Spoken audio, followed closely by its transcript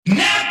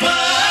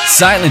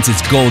Silence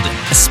is golden,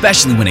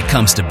 especially when it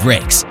comes to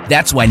brakes.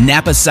 That's why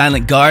Napa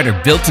Silent Guard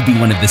are built to be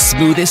one of the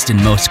smoothest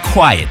and most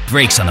quiet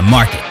brakes on the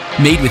market.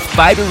 Made with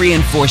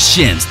fiber-reinforced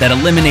shims that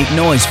eliminate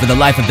noise for the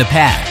life of the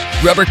pad,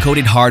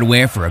 rubber-coated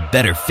hardware for a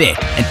better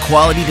fit, and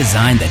quality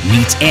design that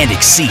meets and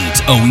exceeds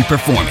OE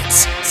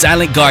performance.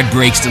 Silent Guard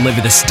brakes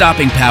deliver the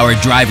stopping power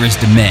drivers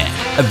demand.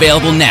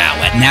 Available now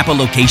at Napa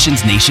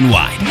locations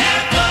nationwide.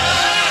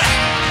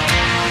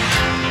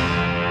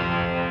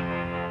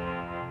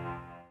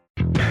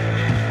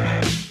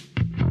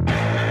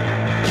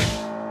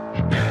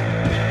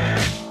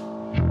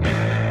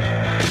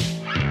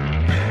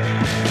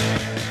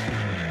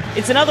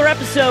 It's another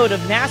episode of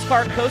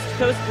NASCAR Coast to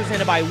Coast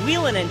presented by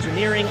Whelen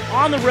Engineering.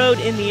 On the road,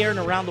 in the air, and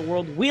around the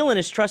world, Whelen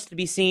is trusted to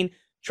be seen,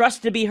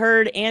 trusted to be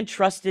heard, and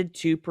trusted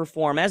to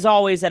perform. As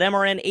always, at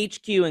MRN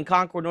HQ in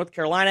Concord, North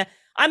Carolina,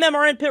 I'm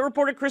MRN pit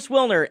reporter Chris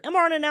Wilner,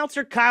 MRN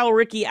announcer Kyle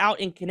Rickey out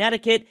in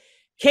Connecticut.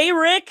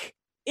 K-Rick,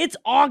 it's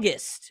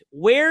August.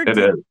 Where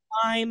did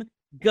time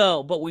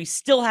go? But we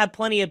still have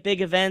plenty of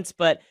big events,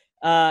 but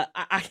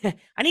I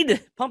need to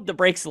pump the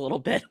brakes a little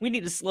bit. We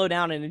need to slow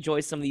down and enjoy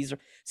some of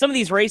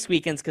these race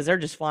weekends because they're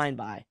just flying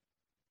by.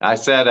 I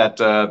said at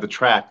the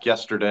track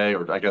yesterday,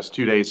 or I guess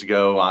 2 days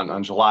ago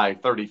on July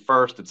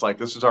 31st, it's like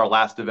this is our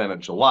last event of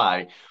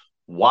July.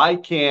 Why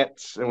can't,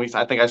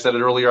 I think I said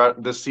it earlier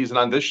this season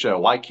on this show,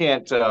 why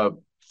can't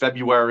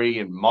February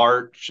and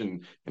March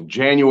and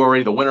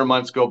January, the winter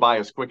months, go by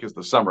as quick as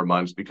the summer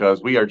months?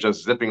 Because we are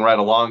just zipping right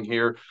along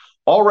here.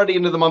 Already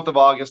into the month of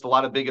August, a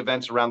lot of big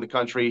events around the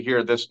country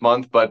here this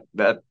month. But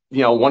that,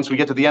 once we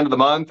get to the end of the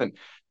month and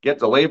get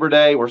to Labor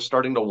Day, we're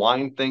starting to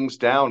wind things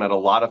down at a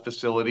lot of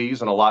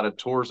facilities and a lot of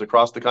tours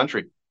across the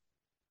country.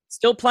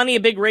 Still plenty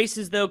of big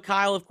races, though,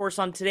 Kyle. Of course,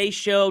 on today's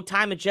show,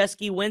 Ty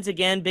Majeski wins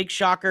again. Big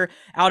shocker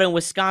out in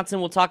Wisconsin.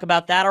 We'll talk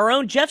about that. Our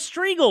own Jeff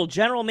Striegle,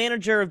 general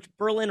manager of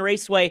Berlin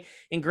Raceway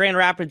in Grand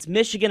Rapids,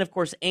 Michigan. Of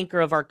course, anchor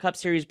of our Cup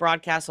Series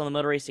broadcast on the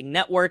Motor Racing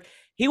Network.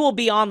 He will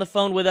be on the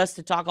phone with us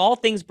to talk all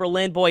things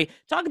Berlin. Boy,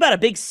 talk about a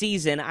big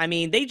season. I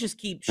mean, they just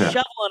keep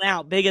shoveling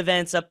out big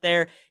events up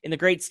there in the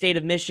great state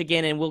of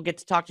Michigan, and we'll get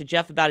to talk to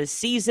Jeff about his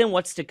season,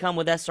 what's to come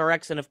with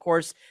SRX, and, of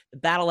course, the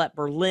battle at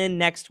Berlin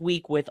next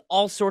week with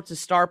all sorts of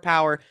star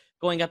power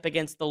going up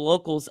against the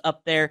locals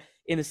up there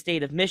in the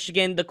state of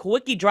Michigan. The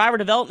Kawicki Driver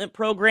Development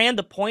Program,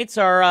 the points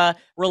are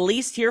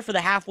released here for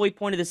the halfway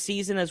point of the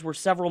season as we're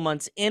several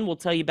months in. We'll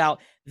tell you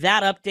about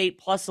that update,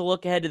 plus a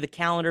look ahead to the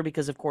calendar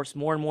because, of course,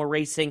 more and more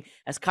racing,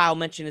 as Kyle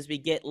mentioned, as we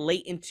get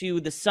late into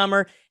the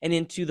summer and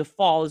into the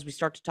fall as we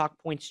start to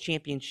talk points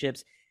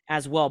championships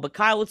as well. But,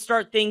 Kyle, let's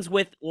start things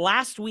with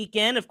last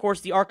weekend. Of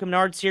course, the ARCA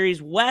Menard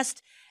Series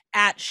West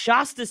at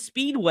Shasta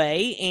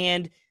Speedway,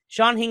 and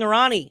Sean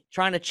Hingorani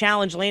trying to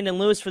challenge Landon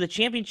Lewis for the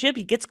championship.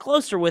 He gets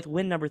closer with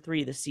win number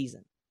 3 this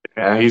season.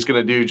 Yeah, he's going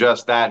to do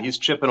just that. He's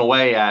chipping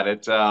away at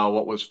it.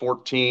 What was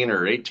 14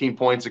 or 18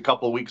 points a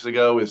couple of weeks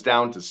ago is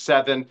down to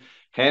 7.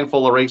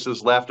 Handful of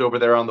races left over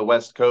there on the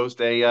West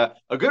Coast. A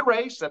good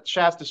race at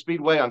Shasta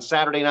Speedway on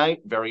Saturday night.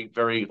 Very,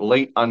 very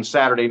late on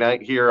Saturday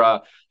night here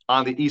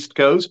on the East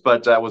Coast,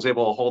 but was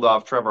able to hold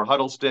off Trevor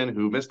Huddleston,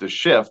 who missed a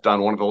shift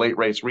on one of the late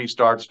race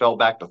restarts, fell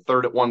back to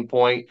third at one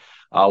point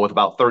with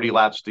about 30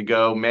 laps to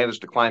go,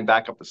 managed to climb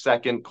back up to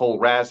second. Cole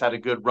Raz had a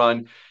good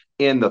run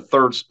in the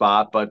third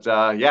spot, but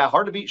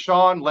hard to beat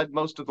Sean, led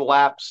most of the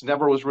laps,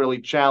 never was really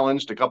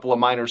challenged. A couple of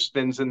minor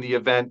spins in the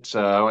event.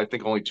 I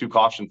think only 2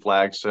 caution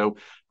flags, so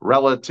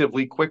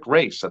relatively quick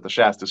race at the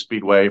Shasta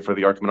Speedway for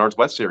the ARCA Menards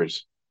West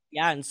Series.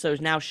 Yeah, and so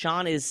now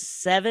Sean is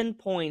 7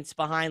 points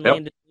behind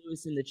Landon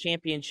Lewis in the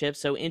championship,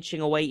 so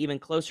inching away even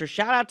closer.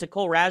 Shout out to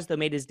Cole Raz, though,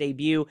 made his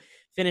debut,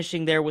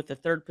 finishing there with the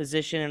 3rd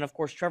position. And, of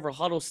course, Trevor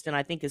Huddleston,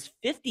 I think, his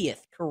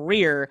 50th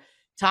career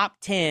top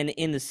 10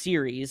 in the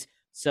series.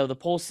 So the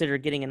pole sitter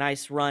getting a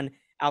nice run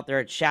out there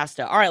at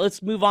Shasta. All right,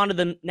 let's move on to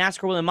the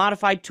NASCAR Whelen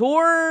Modified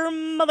Tour.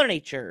 Mother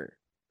Nature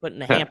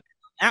putting a hamper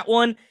on that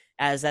one,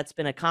 as that's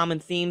been a common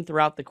theme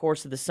throughout the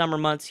course of the summer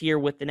months here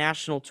with the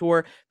National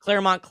Tour.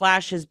 Claremont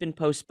Clash has been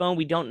postponed.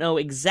 We don't know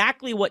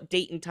exactly what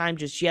date and time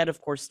just yet. Of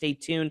course, stay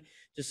tuned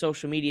to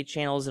social media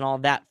channels and all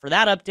of that for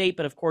that update.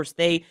 But, of course,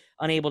 they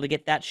unable to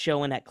get that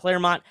show in at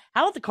Claremont.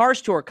 How about the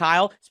Cars Tour,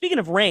 Kyle? Speaking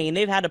of rain,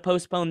 they've had to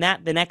postpone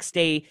that the next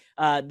day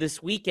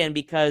this weekend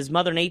because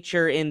Mother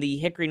Nature in the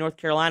Hickory, North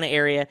Carolina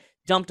area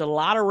dumped a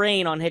lot of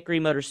rain on Hickory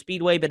Motor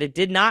Speedway, but it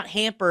did not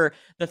hamper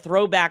the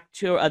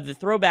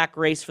throwback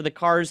race for the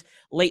Cars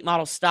late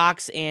model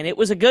stocks, and it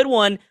was a good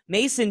one.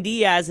 Mason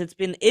Diaz, it's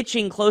been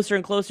itching closer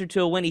and closer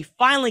to a win. He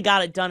finally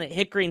got it done at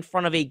Hickory in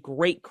front of a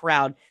great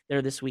crowd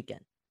there this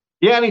weekend.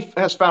 Yeah, and he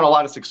has found a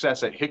lot of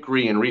success at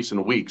Hickory in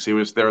recent weeks. He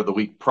was there the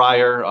week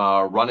prior,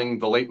 running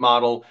the late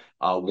model,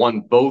 won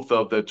both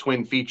of the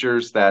twin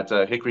features that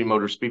Hickory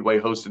Motor Speedway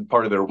hosted,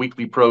 part of their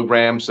weekly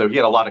program. So he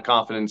had a lot of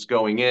confidence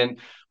going in,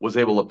 was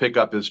able to pick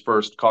up his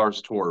first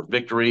Cars Tour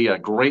victory. A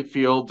great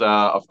field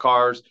of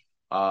cars.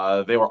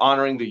 They were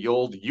honoring the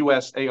old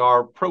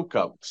USAR Pro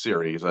Cup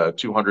series,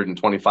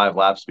 225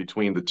 laps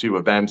between the two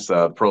events,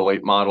 pro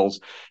late models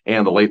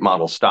and the late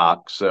model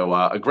stock. So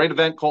a great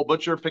event. Cole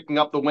Butcher picking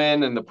up the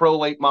win, and the pro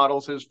late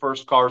models, his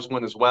first cars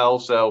win as well.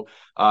 So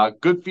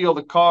good field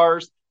of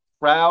cars.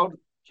 Crowd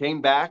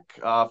came back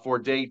for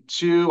day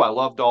two. I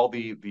loved all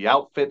the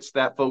outfits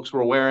that folks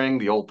were wearing,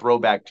 the old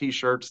throwback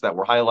T-shirts that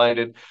were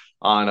highlighted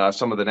on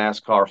some of the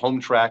NASCAR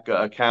home track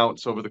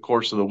accounts over the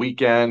course of the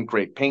weekend.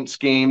 Great paint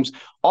schemes.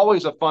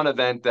 Always a fun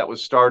event that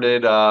was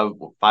started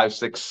 5,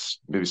 6,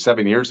 maybe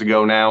 7 years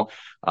ago now,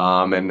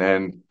 and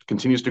then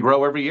continues to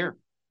grow every year.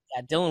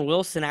 Yeah, Dylan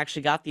Wilson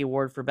actually got the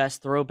award for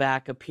best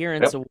throwback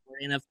appearance Yep.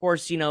 award. And of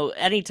course,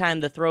 anytime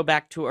the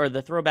throwback tour or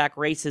the throwback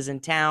race is in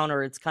town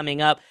or it's coming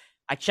up,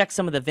 I check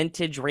some of the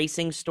vintage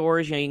racing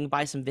stores. You can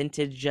buy some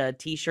vintage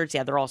T-shirts.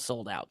 Yeah, they're all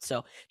sold out.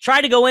 So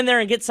try to go in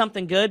there and get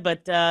something good,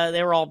 but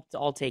they were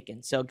all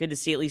taken. So good to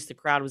see at least the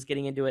crowd was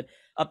getting into it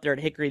up there at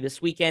Hickory this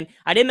weekend.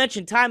 I did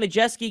mention Ty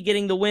Majeski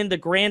getting the win, the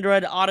Grand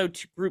Red Auto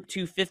Group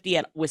 250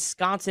 at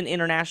Wisconsin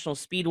International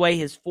Speedway,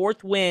 his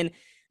fourth win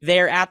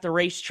there at the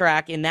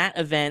racetrack in that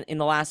event in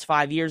the last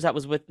 5 years. That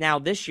was with now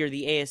this year,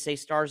 the ASA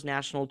Stars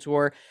National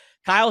Tour.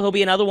 Kyle, he'll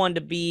be another one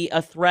to be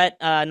a threat,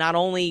 not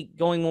only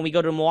going when we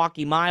go to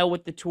Milwaukee Mile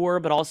with the tour,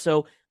 but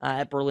also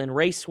at Berlin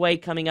Raceway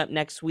coming up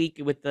next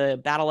week with the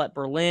Battle at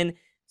Berlin.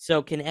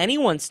 So can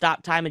anyone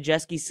stop Ty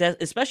Majeski,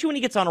 especially when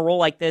he gets on a roll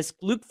like this?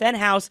 Luke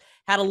Fenhaus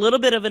had a little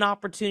bit of an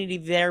opportunity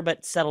there,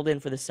 but settled in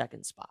for the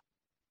second spot.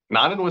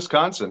 Not in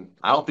Wisconsin.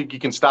 I don't think you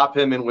can stop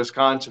him in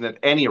Wisconsin at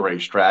any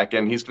racetrack,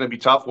 and he's going to be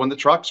tough when the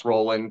trucks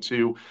roll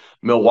into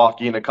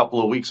Milwaukee in a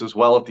couple of weeks as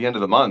well at the end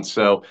of the month.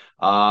 So,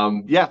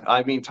 yeah,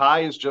 I mean,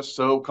 Ty is just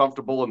so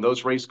comfortable in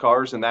those race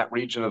cars in that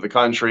region of the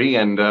country,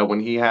 and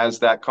when he has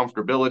that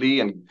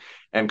comfortability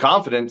and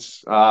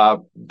confidence,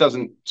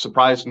 doesn't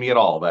surprise me at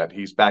all that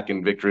he's back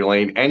in victory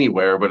lane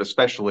anywhere, but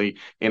especially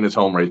in his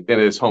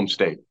home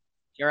state.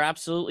 You're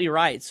absolutely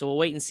right. So we'll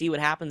wait and see what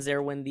happens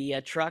there when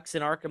the trucks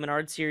and ARCA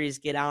Menard series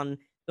get on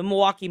the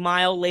Milwaukee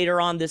Mile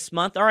later on this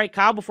month. All right,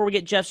 Kyle, before we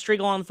get Jeff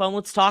Striegle on the phone,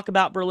 let's talk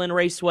about Berlin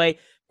Raceway.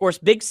 Of course,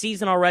 big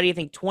season already. I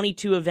think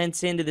 22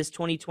 events into this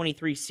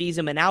 2023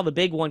 season, but now the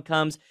big one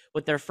comes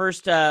with their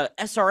first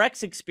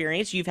SRX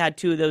experience. You've had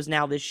 2 of those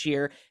now this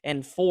year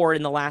and 4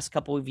 in the last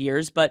couple of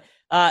years, but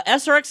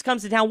SRX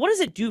comes to town. What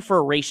does it do for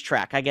a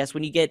racetrack, I guess,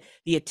 when you get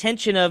the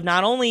attention of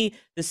not only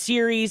the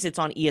series, it's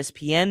on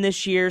ESPN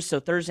this year,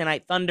 so Thursday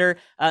Night Thunder,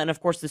 and of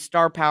course the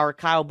star power,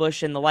 Kyle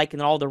Busch and the like,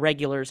 and all the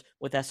regulars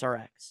with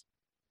SRX.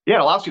 Yeah,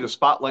 it allows you to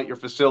spotlight your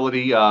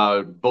facility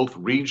both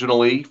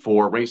regionally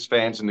for race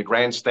fans in the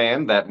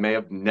grandstand that may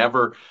have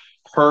never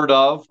heard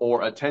of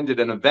or attended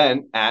an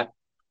event at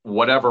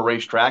whatever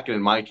racetrack, and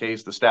in my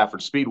case, the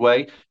Stafford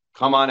Speedway.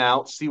 Come on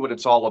out, see what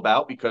it's all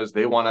about, because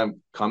they want to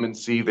come and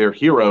see their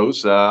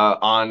heroes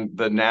on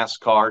the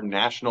NASCAR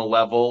national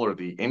level or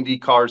the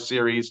IndyCar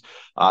series,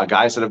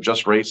 guys that have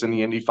just raced in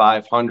the Indy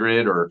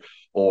 500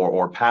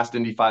 or past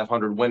Indy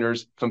 500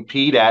 winners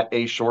compete at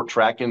a short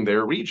track in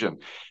their region.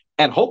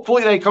 And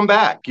hopefully they come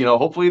back.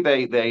 Hopefully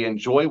they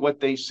enjoy what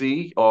they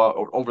see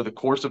over the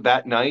course of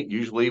that night.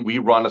 Usually we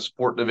run a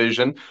sport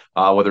division,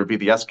 whether it be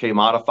the SK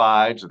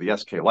Modifieds or the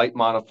SK Light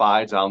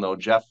Modifieds. I'll know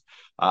Jeff.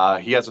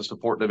 He has a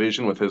support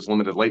division with his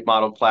limited late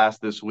model class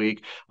this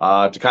week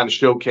to kind of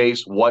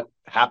showcase what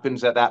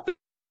happens at that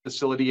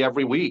facility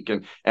every week.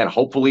 And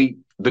hopefully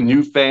the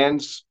new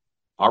fans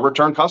are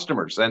return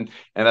customers. And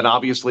then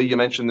obviously you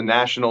mentioned the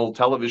national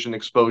television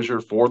exposure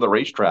for the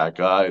racetrack.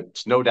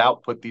 It's no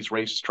doubt put these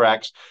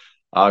racetracks,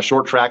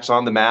 short tracks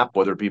on the map,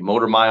 whether it be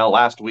Motor Mile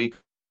last week,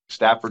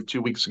 Stafford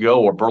 2 weeks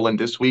ago, or Berlin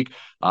this week.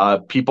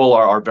 People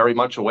are very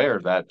much aware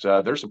that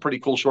there's some pretty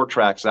cool short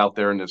tracks out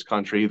there in this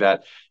country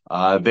that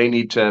they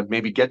need to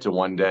maybe get to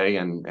one day.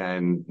 And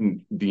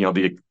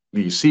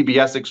the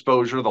CBS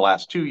exposure the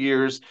last 2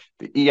 years,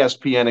 the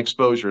ESPN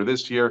exposure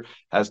this year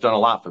has done a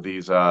lot for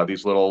these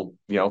little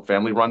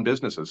family-run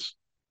businesses.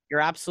 You're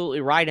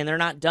absolutely right, and they're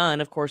not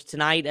done. Of course,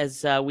 tonight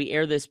as we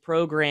air this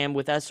program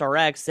with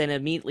SRX, then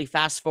immediately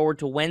fast forward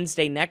to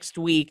Wednesday next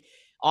week,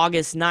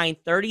 August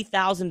 9th,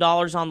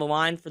 $30,000 on the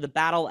line for the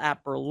Battle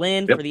at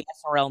Berlin for the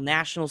SRL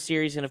National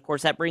Series, and of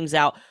course that brings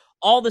out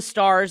all the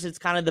stars. It's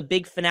kind of the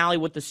big finale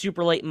with the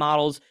super late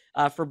models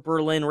for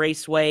Berlin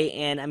Raceway,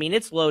 and I mean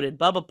it's loaded.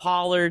 Bubba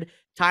Pollard,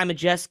 Ty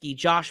Majeski,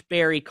 Josh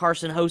Berry,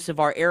 Carson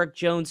Hocevar, Eric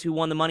Jones, who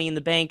won the Money in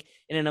the Bank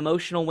in an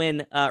emotional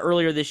win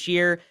earlier this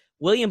year,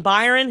 William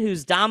Byron,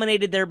 who's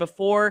dominated there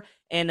before,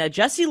 and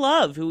Jesse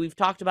Love, who we've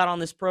talked about on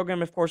this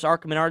program, of course,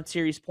 ARCA Menard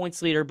Series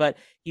points leader, but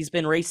he's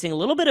been racing a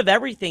little bit of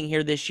everything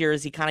here this year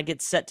as he kind of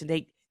gets set to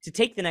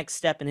take the next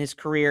step in his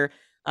career.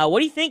 What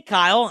do you think,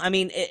 Kyle? I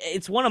mean,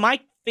 it's one of my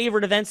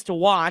favorite events to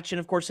watch, and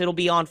of course, it'll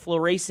be on Flow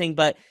Racing,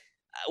 but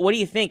what do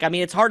you think? I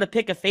mean, it's hard to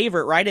pick a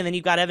favorite, right? And then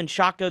you've got Evan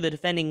Shotko, the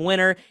defending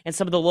winner, and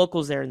some of the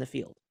locals there in the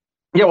field.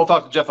 Yeah, we'll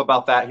talk to Jeff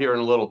about that here in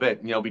a little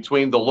bit.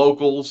 Between the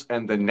locals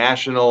and the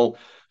national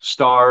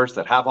stars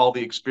that have all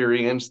the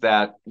experience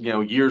that,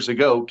 years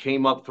ago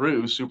came up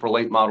through super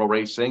late model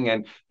racing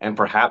and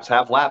perhaps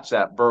have laps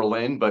at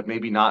Berlin, but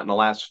maybe not in the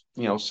last,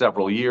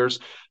 several years.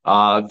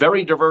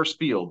 Very diverse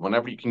field.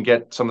 Whenever you can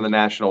get some of the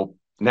national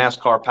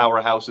NASCAR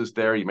powerhouses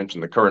there. You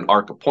mentioned the current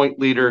ARCA point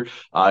leader.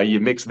 You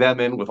mix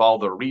them in with all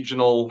the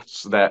regional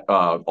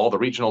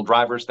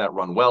drivers that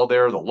run well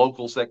there, the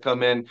locals that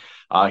come in.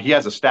 He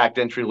has a stacked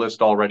entry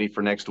list already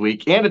for next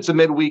week, and it's a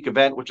midweek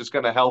event, which is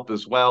going to help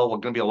as well. We're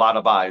going to be a lot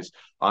of eyes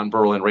on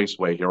Berlin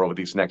Raceway here over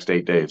these next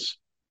 8 days.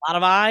 A lot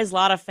of eyes, a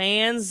lot of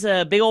fans,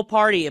 big old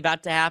party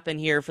about to happen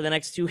here for the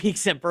next 2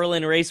 weeks at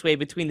Berlin Raceway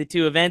between the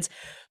two events.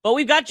 But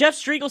we've got Jeff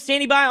Striegle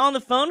standing by on the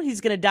phone.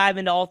 He's going to dive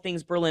into all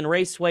things Berlin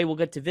Raceway. We'll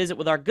get to visit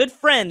with our good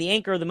friend, the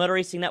anchor of the Motor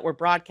Racing Network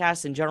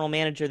broadcast and general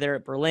manager there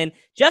at Berlin,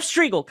 Jeff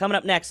Striegle, coming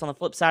up next on the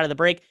flip side of the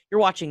break.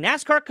 You're watching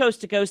NASCAR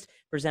Coast to Coast,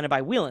 presented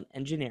by Whelen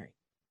Engineering.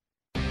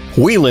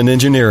 Whelen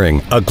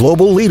Engineering, a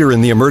global leader in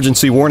the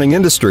emergency warning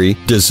industry,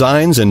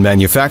 designs and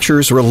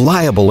manufactures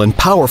reliable and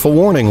powerful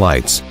warning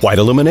lights, white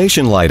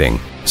illumination lighting,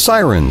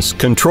 sirens,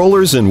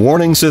 controllers, and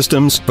warning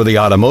systems for the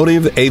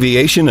automotive,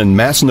 aviation, and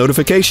mass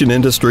notification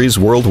industries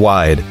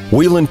worldwide.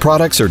 Whelen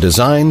products are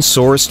designed,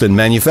 sourced, and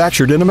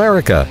manufactured in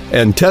America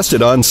and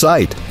tested on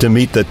site to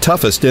meet the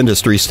toughest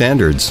industry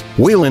standards.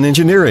 Whelen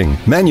Engineering,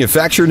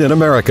 manufactured in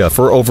America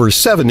for over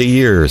 70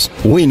 years.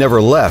 We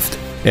never left,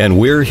 and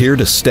we're here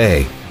to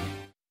stay.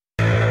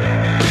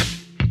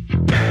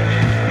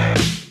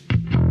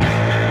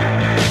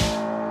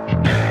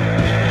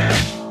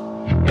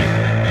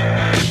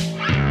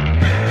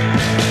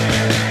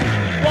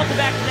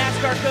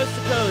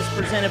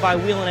 Presented by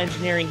Whelen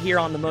Engineering here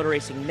on the Motor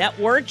Racing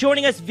Network.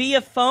 Joining us via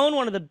phone,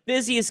 one of the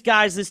busiest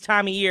guys this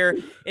time of year.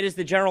 It is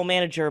the general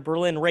manager of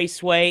Berlin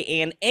Raceway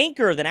and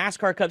anchor of the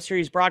NASCAR Cup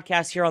Series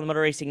broadcast here on the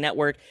Motor Racing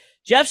Network,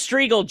 Jeff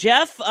Striegle.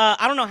 Jeff,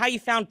 I don't know how you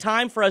found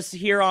time for us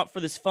here for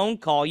this phone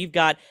call. You've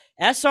got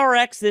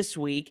SRX this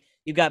week.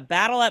 You've got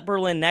Battle at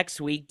Berlin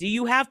next week. Do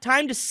you have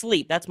time to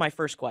sleep? That's my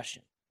first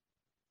question.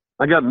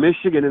 I got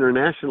Michigan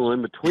International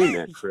in between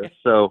that, Chris.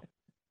 So,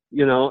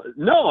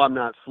 no, I'm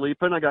not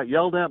sleeping. I got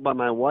yelled at by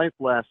my wife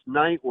last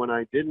night when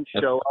I didn't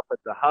show up at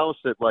the house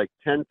at like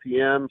 10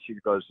 p.m. She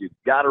goes, "You've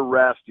got to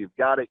rest. You've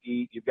got to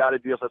eat. You've got to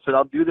do this." I said,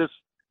 "I'll do this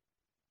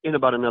in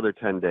about another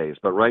 10 days.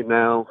 But right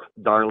now,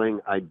 darling,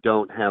 I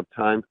don't have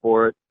time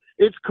for it."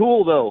 It's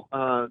cool,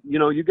 though.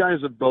 You guys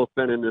have both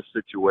been in this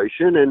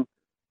situation. And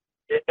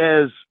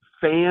as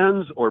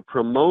fans or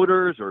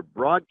promoters or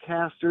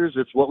broadcasters,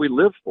 it's what we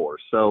live for.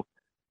 So,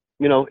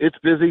 it's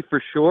busy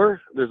for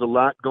sure. There's a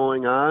lot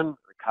going on.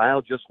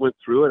 Kyle just went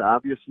through it,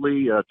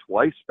 obviously,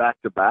 twice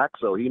back-to-back,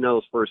 so he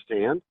knows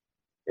firsthand.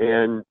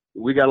 And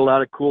we got a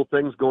lot of cool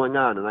things going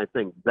on, and I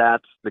think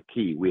that's the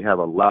key. We have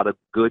a lot of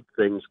good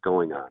things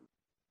going on.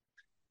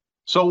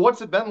 So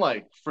what's it been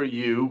like for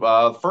you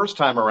first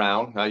time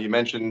around? You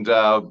mentioned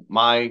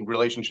my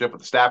relationship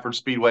with the Stafford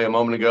Speedway a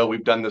moment ago.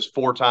 We've done this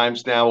 4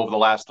 times now over the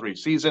last 3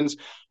 seasons.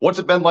 What's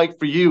it been like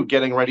for you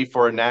getting ready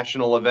for a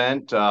national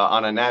event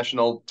on a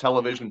national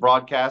television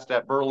broadcast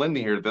at Berlin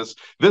here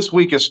this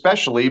week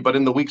especially, but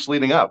in the weeks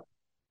leading up?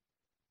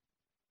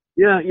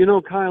 Yeah,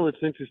 Kyle, it's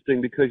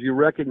interesting because you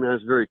recognize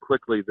very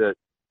quickly that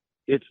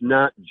it's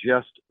not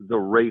just the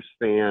race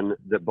fan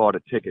that bought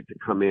a ticket to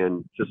come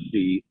in to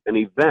see an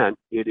event.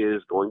 It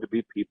is going to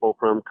be people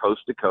from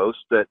coast to coast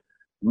that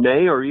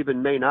may or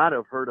even may not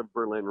have heard of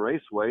Berlin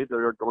Raceway that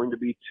are going to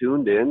be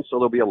tuned in. So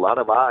there'll be a lot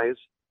of eyes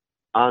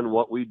on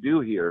what we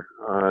do here.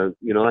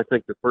 I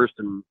think the first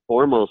and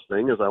foremost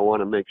thing is I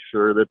want to make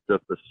sure that the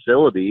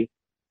facility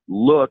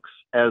looks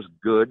as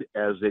good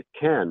as it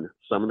can.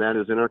 Some of that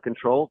is in our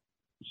control.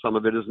 Some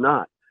of it is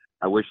not.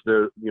 I wish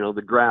the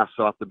grass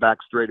off the back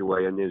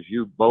straightaway. And as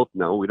you both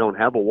know, we don't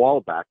have a wall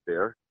back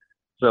there.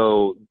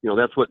 So,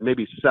 that's what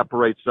maybe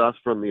separates us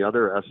from the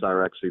other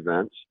SRX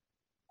events.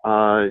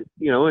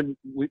 And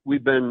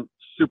we've been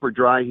super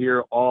dry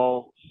here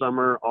all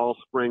summer, all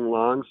spring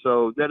long.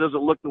 So that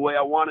doesn't look the way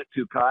I want it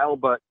to, Kyle.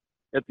 But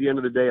at the end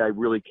of the day, I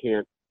really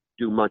can't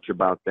do much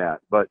about that.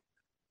 But,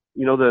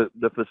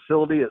 the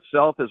facility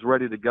itself is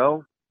ready to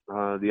go.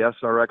 The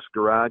SRX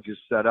garage is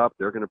set up.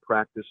 They're going to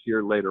practice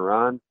here later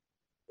on.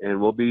 And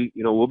we'll be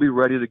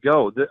ready to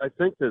go. I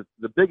think that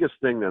the biggest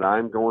thing that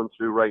I'm going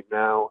through right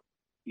now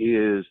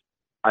is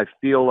I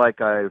feel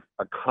like I've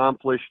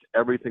accomplished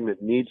everything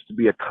that needs to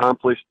be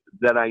accomplished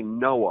that I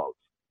know of,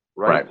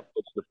 right?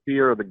 It's the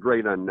fear of the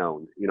great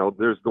unknown.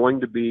 There's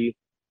going to be,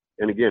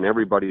 and again,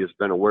 everybody has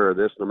been aware of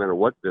this, no matter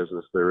what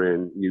business they're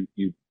in,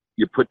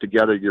 you put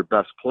together your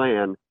best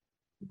plan,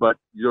 but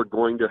you're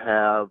going to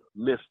have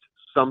missed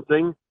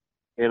something.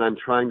 And I'm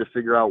trying to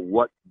figure out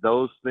what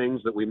those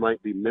things that we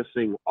might be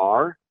missing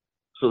are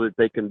so that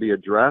they can be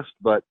addressed.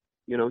 But,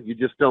 you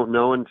just don't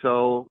know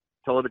until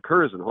till it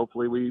occurs, and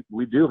hopefully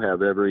we do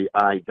have every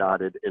I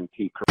dotted and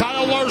T crossed.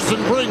 Kyle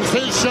Larson brings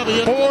his Chevy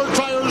in 4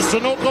 tires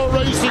Sunoco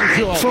Racing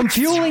Fuel. From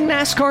fueling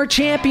NASCAR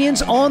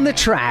champions on the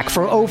track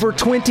for over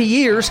 20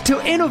 years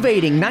to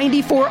innovating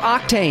 94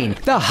 octane,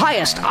 the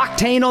highest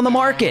octane on the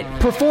market,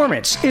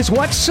 performance is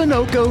what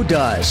Sunoco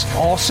does.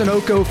 All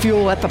Sunoco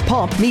fuel at the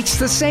pump meets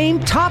the same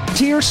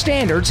top-tier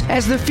standards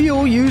as the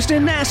fuel used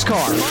in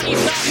NASCAR. Money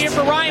stop here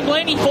for Ryan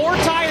Blaney. 4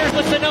 tires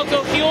with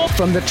Sunoco fuel.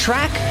 From the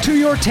track to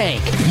your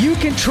tank, you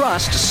can trust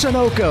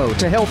Sunoco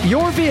to help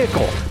your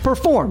vehicle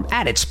perform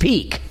at its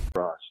peak.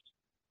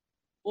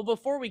 Well,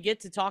 before we get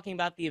to talking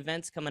about the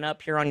events coming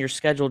up here on your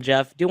schedule,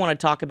 Jeff, I do want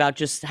to talk about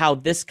just how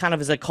this kind of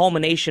is a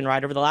culmination,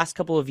 right? Over the last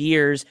couple of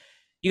years,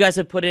 you guys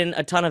have put in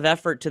a ton of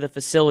effort to the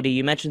facility.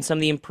 You mentioned some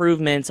of the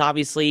improvements.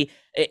 Obviously,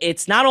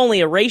 it's not only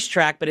a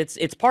racetrack, but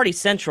it's party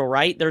central,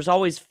 right? There's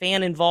always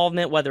fan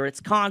involvement, whether it's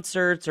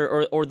concerts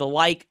or the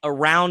like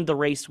around the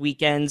race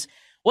weekends.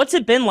 What's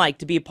it been like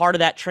to be a part of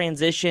that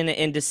transition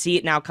and to see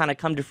it now kind of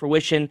come to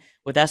fruition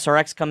with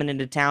SRX coming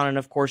into town? And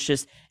of course,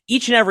 just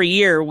each and every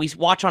year we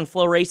watch on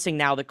Flow Racing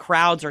now, the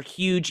crowds are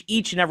huge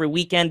each and every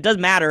weekend. Doesn't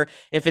matter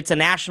if it's a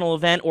national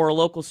event or a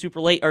local super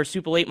late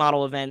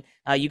model event.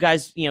 You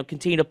guys,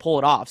 continue to pull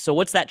it off. So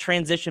what's that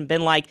transition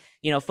been like,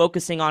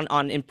 focusing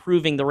on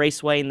improving the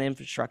raceway and the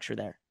infrastructure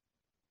there?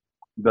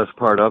 Best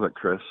part of it,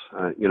 Chris.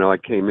 I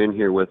came in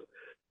here with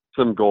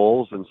some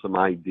goals and some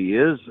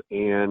ideas,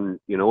 and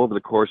over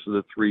the course of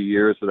the 3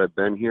 years that I've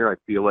been here, I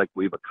feel like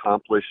we've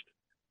accomplished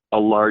a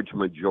large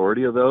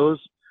majority of those.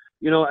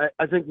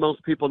 I think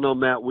most people know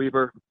Matt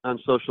Weaver on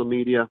social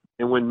media,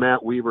 and when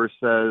Matt Weaver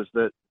says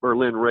that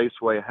Berlin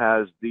Raceway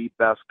has the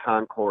best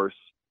concourse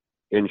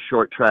in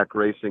short track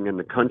racing in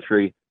the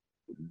country,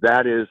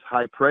 that is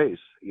high praise.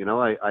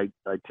 I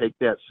take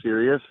that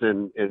serious,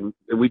 and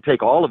we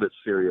take all of it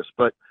serious,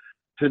 but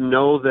to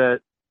know that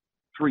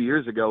 3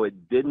 years ago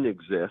it didn't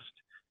exist,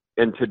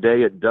 and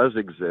today it does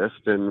exist.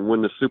 And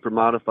when the super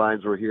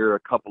modifieds were here a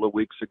couple of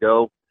weeks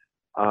ago,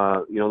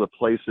 the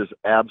place is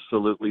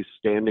absolutely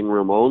standing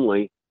room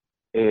only,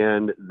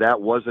 and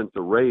that wasn't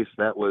the race,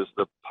 that was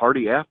the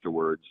party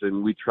afterwards.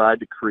 And we tried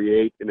to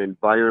create an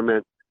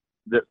environment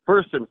that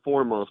first and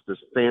foremost is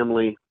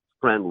family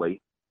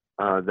friendly.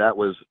 That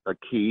was a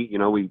key.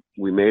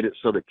 We made it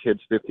so that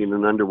kids 15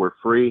 and under were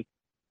free.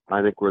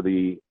 I think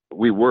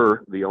we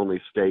were the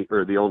only state,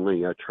 or the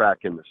only track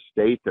in the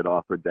state that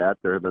offered that.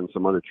 There have been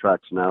some other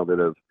tracks now that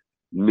have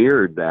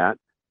mirrored that,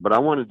 but I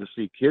wanted to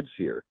see kids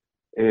here.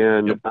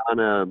 And Yep.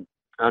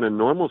 on a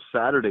normal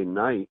Saturday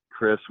night,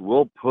 Chris,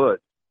 we'll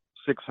put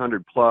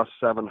 600 plus,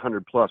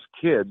 700 plus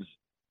kids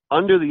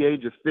under the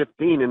age of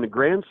 15 in the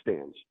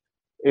grandstands.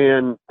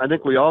 And I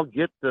think we all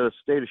get the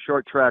state of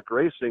short track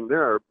racing.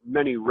 There are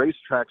many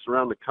racetracks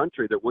around the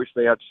country that wish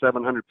they had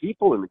 700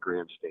 people in the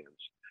grandstands.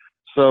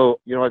 So,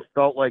 I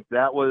felt like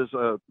that was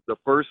the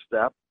first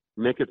step,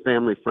 make it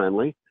family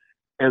friendly,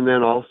 and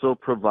then also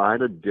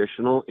provide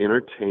additional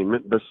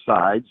entertainment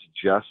besides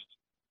just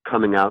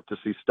coming out to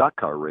see stock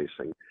car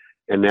racing.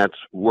 And that's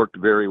worked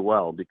very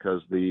well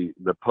because the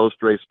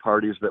post-race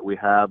parties that we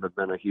have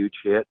been a huge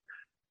hit.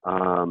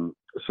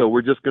 So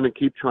we're just going to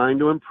keep trying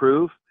to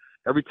improve.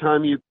 Every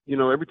time you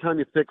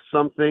fix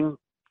something,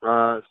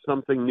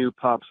 something new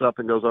pops up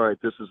and goes, all right,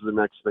 this is the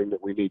next thing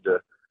that we need to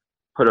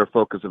put our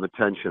focus of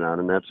attention on.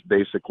 And that's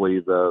basically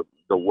the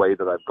way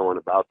that I've gone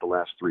about the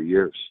last 3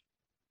 years.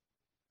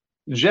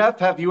 Jeff,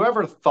 have you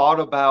ever thought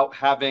about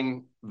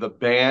having the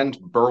band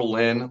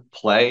Berlin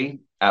play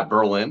at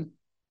Berlin?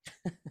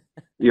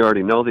 You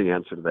already know the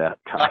answer to that,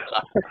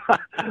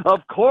 Kyle. Of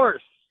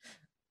course.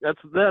 That's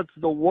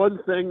the one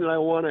thing that I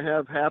want to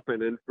have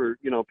happen. And for,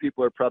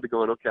 people are probably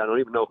going, okay, I don't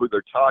even know who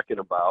they're talking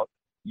about.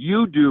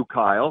 You do,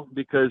 Kyle,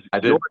 because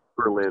you're a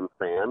Berlin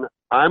fan.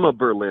 I'm a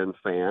Berlin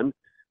fan.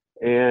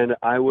 And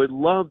I would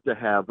love to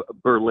have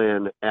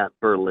Berlin at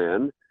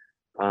Berlin.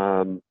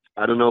 I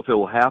don't know if it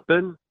will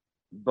happen,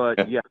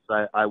 but yes,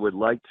 I would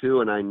like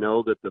to. And I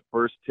know that the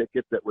first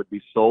ticket that would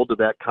be sold to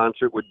that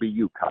concert would be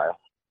you, Kyle.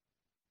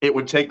 It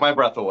would take my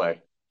breath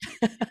away.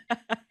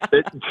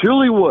 It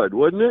truly would,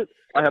 wouldn't it?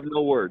 I have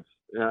no words.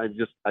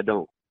 I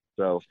don't.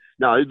 So,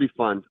 no, it'd be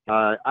fun.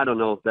 I don't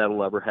know if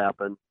that'll ever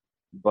happen,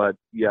 but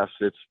yes,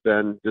 it's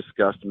been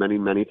discussed many,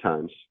 many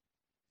times.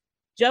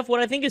 Jeff,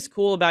 what I think is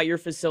cool about your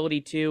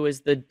facility, too,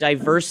 is the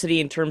diversity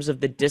in terms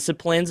of the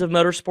disciplines of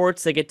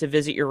motorsports that get to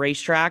visit your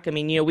racetrack. I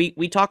mean,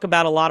 we talk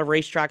about a lot of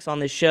racetracks on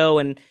this show,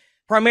 and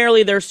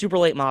primarily they're super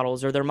late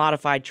models or they're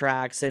modified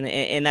tracks,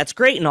 and that's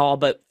great and all,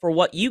 but for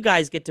what you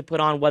guys get to put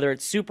on, whether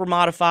it's super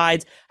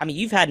modifieds, I mean,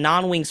 you've had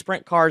non-wing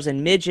sprint cars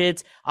and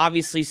midgets.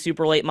 Obviously,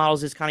 super late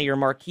models is kind of your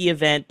marquee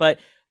event,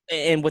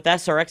 and with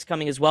SRX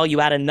coming as well, you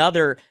add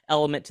another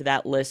element to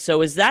that list.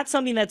 So is that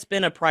something that's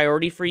been a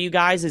priority for you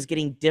guys, is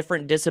getting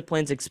different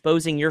disciplines,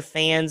 exposing your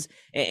fans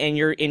and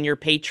your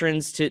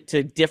patrons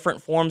to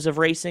different forms of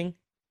racing?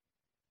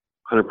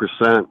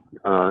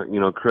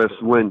 100%. Chris,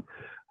 when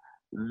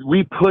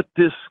we put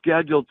this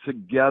schedule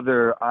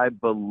together, I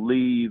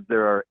believe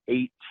there are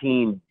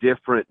 18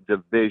 different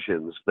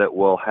divisions that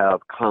will have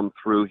come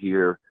through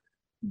here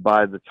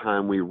by the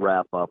time we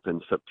wrap up in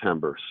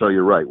September. So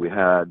you're right. We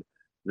had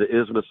the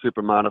ISMA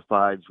Super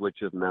Modifieds, which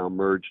have now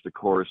merged, of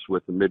course,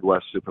 with the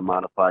Midwest Super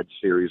Modified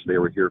Series. They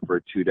were here for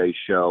a 2-day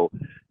show.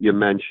 You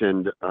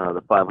mentioned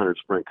the 500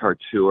 Sprint Car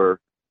Tour.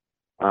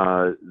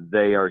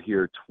 They are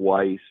here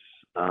twice.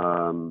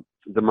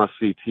 The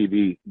must-see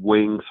TV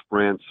wing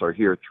sprints are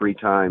here 3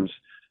 times.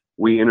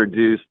 We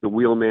introduced the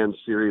Wheelman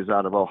Series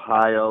out of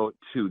Ohio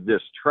to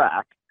this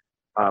track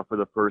for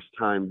the first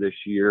time this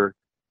year.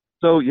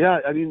 So, yeah,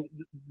 I mean,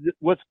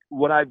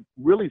 what I've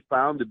really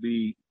found to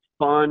be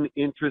fun,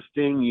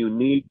 interesting,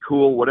 unique,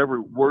 cool,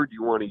 whatever word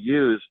you want to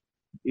use,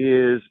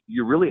 is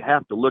you really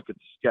have to look at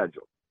the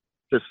schedule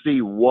to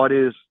see what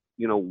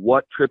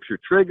trips your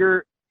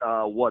trigger,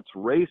 what's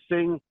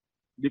racing,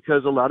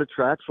 because a lot of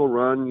tracks will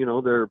run,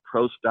 their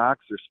pro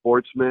stocks, their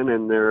sportsmen,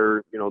 and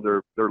their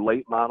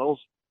late models.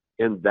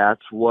 And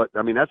that's what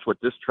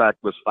this track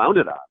was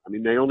founded on. I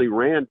mean, they only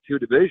ran 2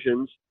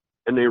 divisions,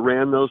 and they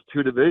ran those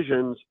 2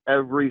 divisions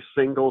every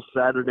single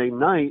Saturday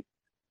night.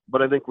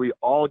 But I think we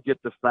all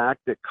get the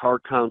fact that car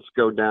counts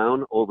go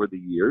down over the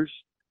years,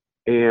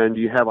 and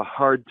you have a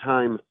hard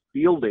time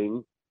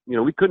fielding.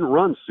 We couldn't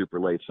run super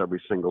lates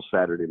every single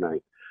Saturday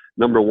night.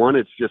 Number one,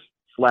 it's just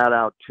flat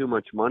out too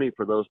much money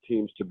for those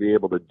teams to be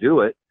able to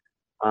do it.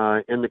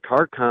 And the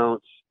car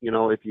counts,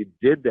 if you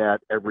did that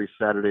every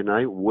Saturday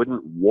night,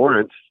 wouldn't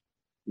warrant,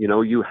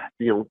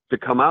 to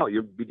come out.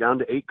 You'd be down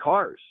to 8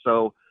 cars.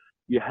 So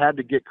you had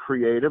to get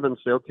creative and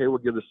say, okay, we'll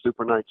give the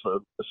super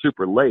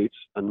lates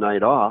a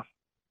night off,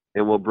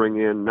 and we'll bring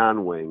in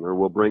non-wing, or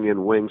we'll bring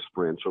in wing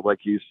sprints, or like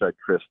you said,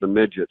 Chris, the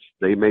midgets.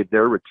 They made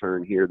their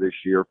return here this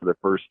year for the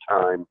first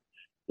time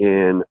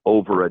in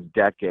over a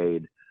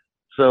decade.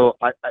 So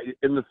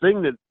and the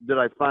thing that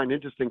I find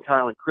interesting,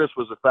 Kyle and Chris,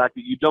 was the fact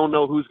that you don't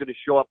know who's going to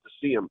show up to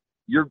see them.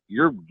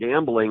 You're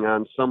gambling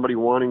on somebody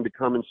wanting to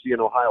come and see an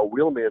Ohio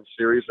Wheelman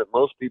Series that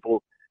most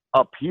people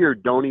up here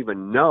don't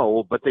even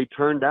know, but they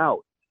turned out.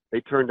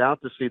 They turned out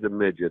to see the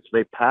midgets.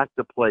 They packed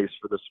the place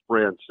for the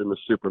sprints and the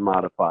super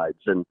modifieds,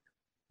 and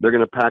they're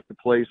going to pack the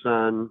place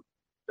on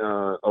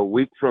a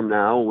week from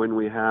now when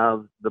we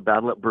have the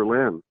Battle at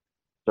Berlin.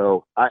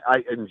 So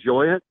I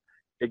enjoy it.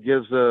 It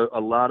gives a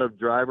lot of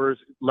drivers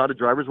want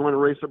to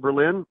race at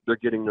Berlin. They're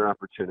getting their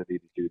opportunity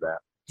to do that.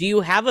 Do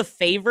you have a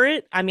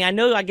favorite? I mean,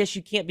 I guess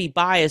you can't be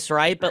biased,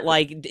 right? But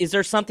like, is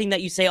there something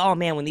that you say, oh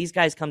man, when these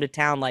guys come to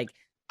town, like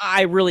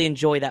I really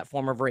enjoy that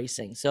form of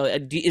racing. So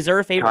is there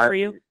a favorite for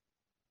you?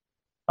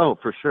 Oh,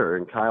 for sure.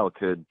 And Kyle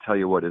could tell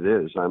you what it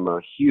is. I'm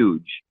a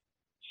huge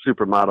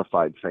super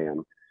modified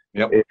fan.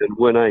 Yep. And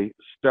when I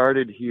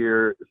started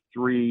here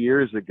 3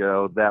 years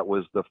ago, that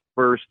was the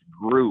first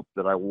group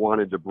that I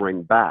wanted to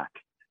bring back.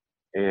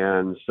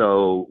 And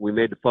so we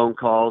made the phone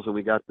calls and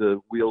we got the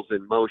wheels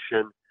in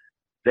motion.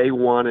 They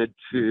wanted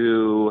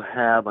to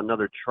have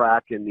another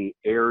track in the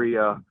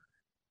area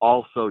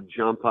also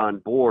jump on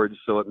board,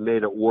 so it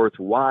made it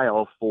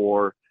worthwhile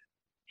for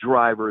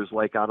drivers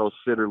like Otto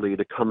Sitterly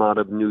to come out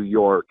of New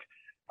York.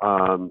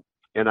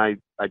 And I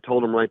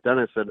told them right then,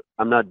 I said,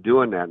 I'm not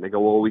doing that. And they go,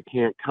 well, we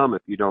can't come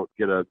if you don't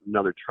get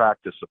another track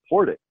to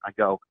support it. I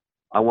go,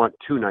 I want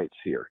 2 nights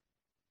here.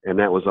 And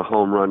that was a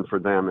home run for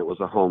them. It was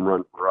a home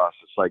run for us.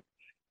 It's like,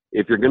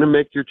 if you're going to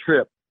make your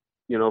trip,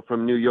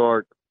 from New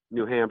York,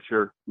 New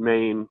Hampshire,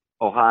 Maine,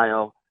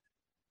 Ohio,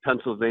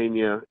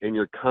 Pennsylvania, and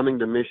you're coming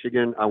to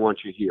Michigan, I want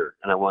you here.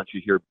 And I want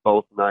you here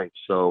both nights.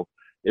 So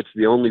it's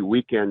the only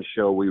weekend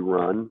show we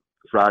run,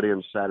 Friday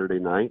and Saturday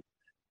night.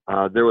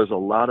 There was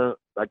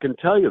I can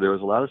tell you, there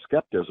was a lot of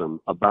skepticism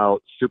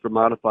about super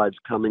modifieds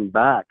coming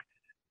back.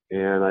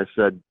 And I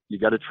said, you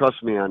got to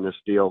trust me on this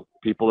deal.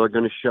 People are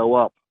going to show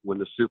up. When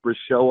the supers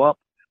show up,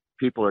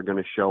 people are going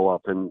to show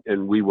up.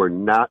 And we were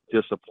not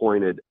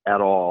disappointed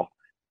at all.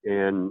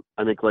 And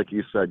I think, like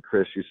you said,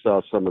 Chris, you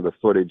saw some of the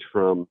footage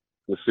from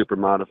the super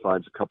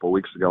modifieds a couple of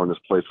weeks ago, and this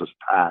place was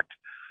packed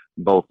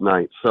both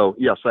nights. So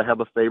yes, I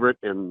have a favorite,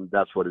 and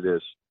that's what it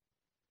is.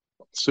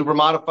 Super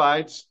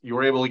modifieds, you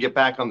were able to get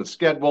back on the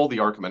schedule. The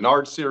Arca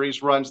Menard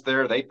series runs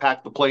there. They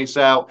packed the place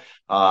out.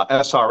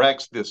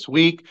 SRX this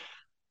week.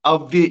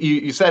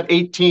 You said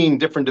 18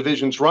 different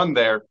divisions run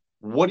there.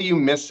 What are you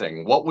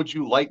missing? What would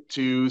you like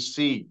to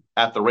see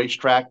at the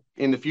racetrack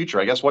in the future?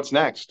 I guess what's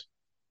next?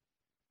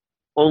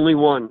 Only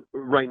one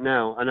right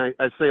now. And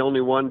I say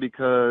only one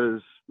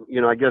because,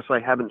 I guess I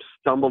haven't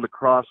stumbled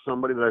across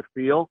somebody that I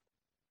feel.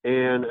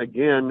 And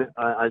again,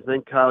 I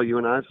think, Kyle, you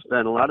and I have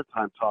spent a lot of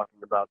time talking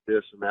about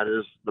this, and that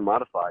is the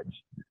modifieds.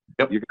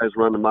 Yep. You guys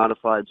run the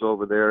modifieds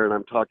over there, and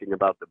I'm talking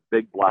about the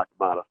big block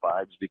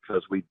modifieds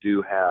because we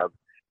do have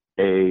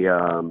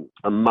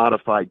a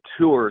modified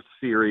tour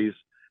series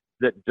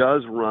that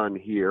does run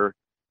here.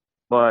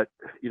 But,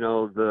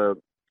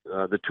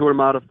 the tour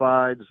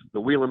modifieds,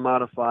 the wheeling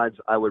modifieds,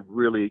 I would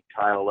really,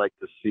 Kyle, like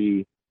to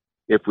see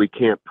if we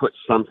can't put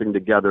something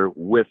together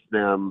with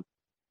them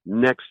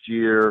next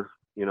year,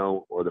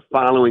 or the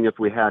following if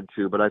we had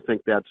to. But I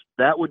think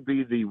that would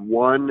be the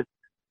one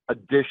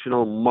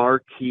additional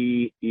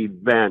marquee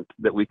event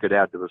that we could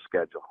add to the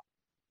schedule.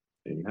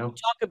 There you go.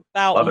 Talk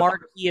about Love it.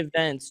 marquee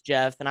events,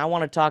 Jeff, and I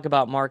want to talk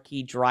about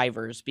marquee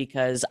drivers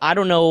because I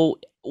don't know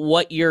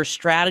what your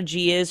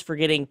strategy is for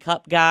getting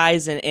Cup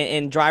guys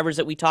and drivers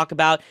that we talk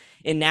about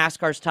in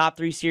NASCAR's top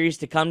 3 series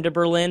to come to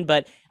Berlin.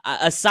 But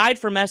aside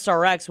from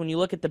SRX, when you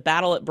look at the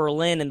battle at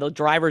Berlin and the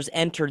drivers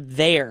entered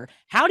there,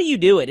 how do you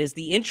do it? Is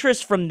the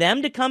interest from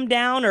them to come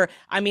down? Or,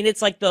 I mean,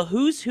 it's like the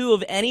who's who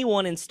of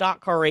anyone in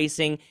stock car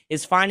racing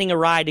is finding a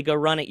ride to go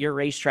run at your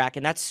racetrack,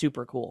 and that's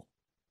super cool.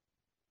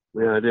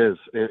 Yeah, it is,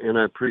 and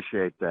I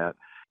appreciate that.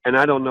 And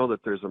I don't know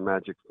that there's a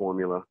magic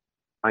formula.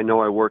 I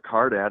know I work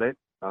hard at it.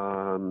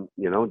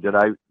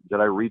 Did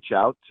I reach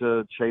out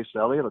to Chase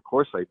Elliott? Of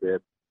course I did.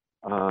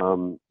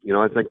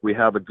 I think we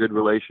have a good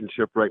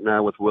relationship right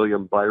now with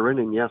William Byron,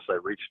 and yes, I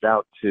reached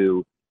out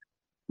to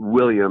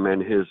William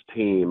and his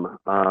team.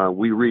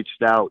 We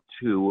reached out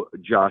to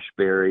Josh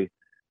Berry.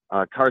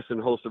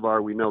 Carson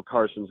Hocevar, we know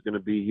Carson's going to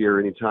be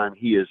here anytime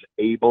he is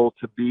able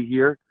to be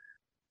here.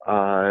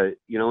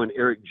 And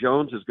Eric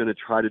Jones is going to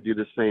try to do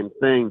the same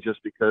thing just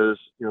because,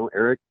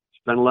 Eric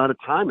spent a lot of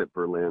time at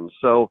Berlin.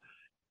 So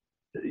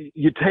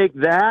you take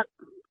that,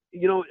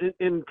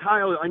 and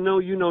Kyle, I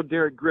know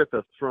Derek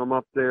Griffith from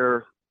up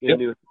there in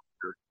New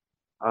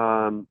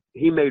Hampshire.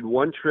 He made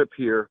one trip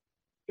here,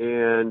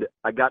 and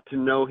I got to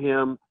know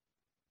him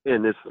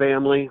and his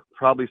family,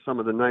 probably some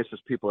of the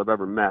nicest people I've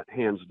ever met,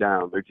 hands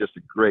down. They're just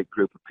a great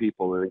group of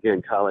people. And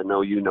again, Kyle, I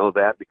know you know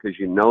that because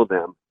you know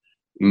them.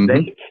 Mm-hmm.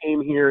 They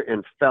came here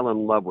and fell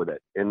in love with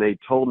it. And they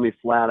told me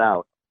flat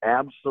out,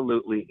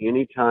 absolutely,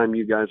 anytime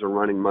you guys are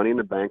running Money in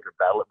the Bank or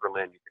Battle at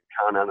Berlin, you can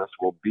count on us.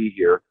 We'll be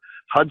here.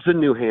 Hudson,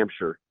 New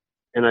Hampshire.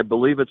 And I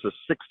believe it's a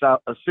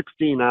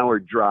 16-hour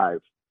drive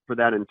for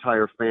that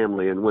entire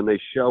family. And when they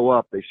show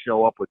up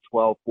with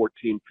 12,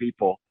 14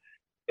 people.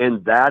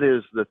 And that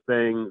is the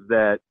thing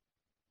that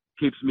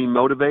keeps me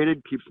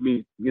motivated, keeps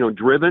me,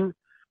 driven,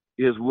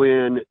 is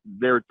when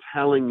they're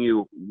telling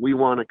you, we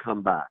want to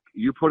come back.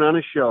 You put on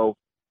a show,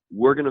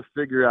 we're going to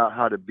figure out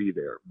how to be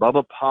there.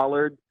 Bubba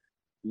Pollard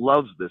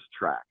loves this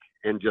track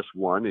and just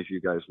won, as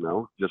you guys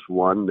know,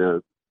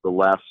 the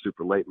last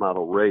super late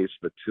model race,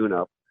 the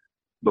tune-up,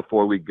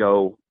 before we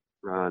go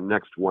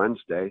next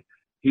Wednesday.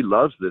 He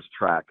loves this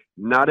track.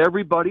 Not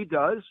everybody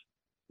does.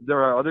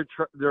 There are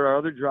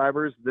other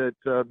drivers that,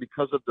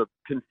 because of the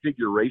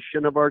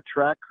configuration of our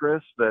track,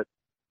 Chris, that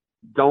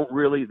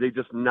they've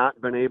just not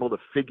been able to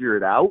figure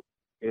it out,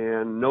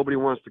 and nobody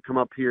wants to come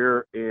up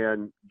here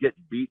and get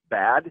beat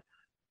bad.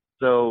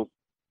 So,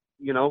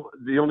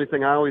 the only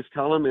thing I always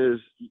tell them is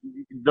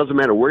it doesn't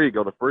matter where you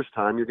go the first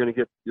time, you're going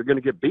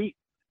to get beat.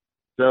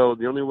 So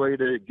the only way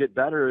to get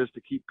better is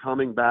to keep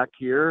coming back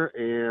here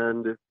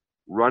and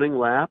running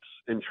laps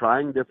and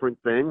trying different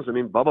things. I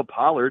mean, Bubba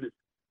Pollard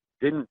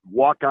didn't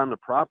walk on the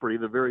property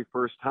the very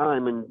first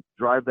time and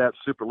drive that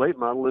super late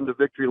model into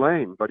victory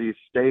lane, but he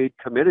stayed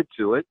committed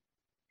to it.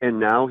 And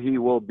now he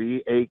will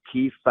be a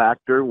key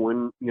factor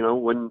when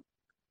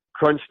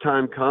crunch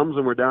time comes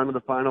and we're down to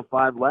the final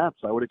 5 laps.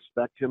 I would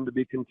expect him to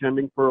be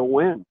contending for a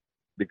win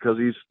because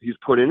he's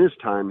put in his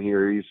time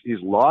here. He's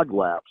logged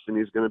laps, and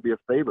he's going to be a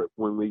favorite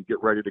when we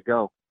get ready to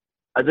go.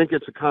 I think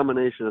it's a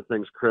combination of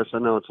things, Chris. I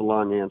know it's a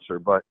long answer,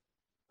 but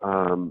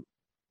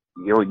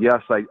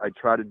yes, I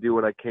try to do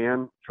what I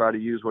can, try to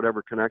use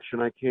whatever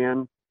connection I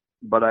can,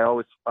 but I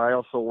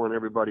also want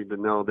everybody to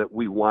know that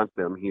we want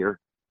them here,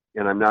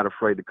 and I'm not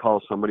afraid to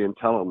call somebody and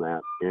tell them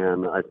that.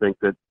 And I think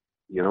that,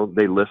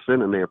 they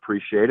listen and they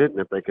appreciate it, and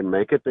if they can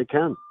make it, they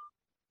can.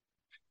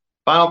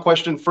 Final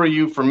question for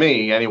you, for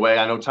me, anyway.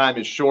 I know time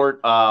is short.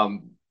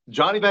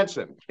 Johnny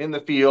Benson in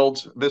the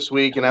field this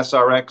week in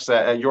SRX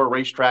at your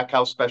racetrack.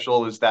 How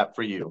special is that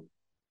for you?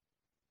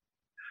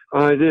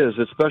 It is.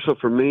 It's special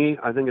for me.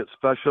 I think it's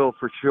special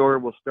for sure.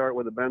 We'll start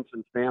with the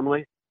Benson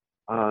family.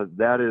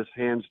 That is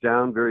hands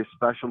down very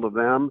special to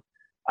them.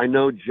 I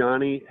know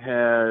Johnny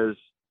has,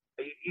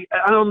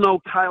 I don't know,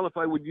 Kyle, if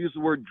I would use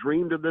the word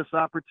dreamed of this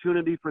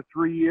opportunity for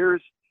 3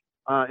 years.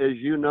 As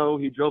you know,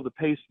 he drove the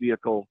pace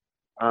vehicle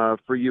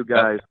for you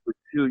guys for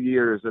 2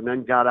 years and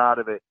then got out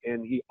of it.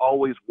 And he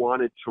always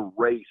wanted to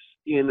race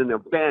in an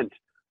event.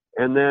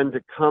 And then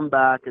to come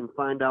back and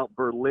find out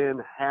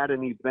Berlin had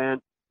an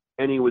event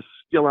and he was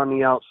still on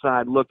the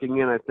outside looking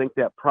in, I think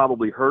that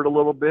probably hurt a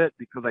little bit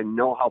because I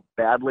know how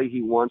badly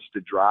he wants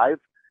to drive.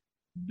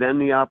 Then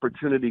the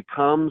opportunity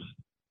comes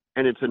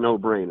and it's a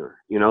no-brainer.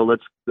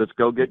 Let's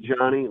go get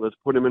Johnny. Let's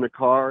put him in a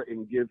car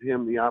and give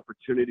him the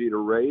opportunity to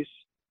race.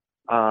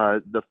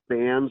 The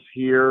fans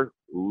here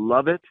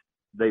love it.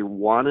 They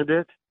wanted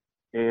it.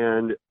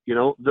 And,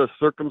 the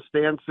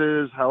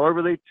circumstances,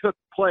 however they took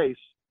place,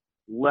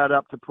 led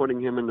up to putting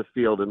him in the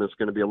field, and it's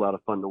going to be a lot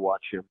of fun to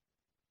watch him.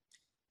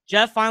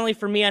 Jeff, finally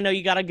for me, I know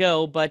you got to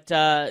go, but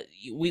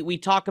we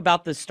talk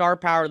about the star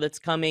power that's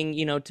coming,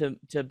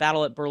 to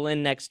battle at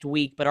Berlin next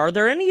week. But are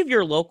there any of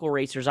your local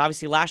racers?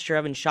 Obviously, last year,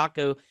 Evan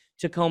Shotko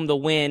took home the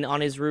win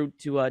on his route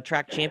to a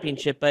track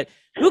championship. But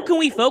who can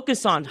we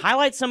focus on?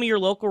 Highlight some of your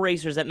local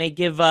racers that may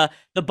give the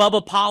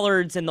Bubba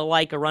Pollards and the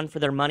like a run for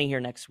their money here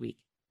next week.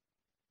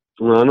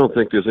 Well, I don't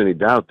think there's any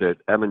doubt that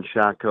Evan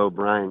Shotko,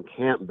 Brian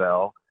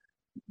Campbell,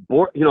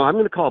 I'm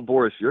going to call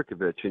Boris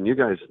Yurkovich, and you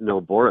guys know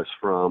Boris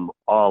from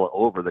all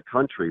over the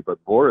country,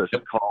 but Boris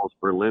calls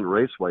Berlin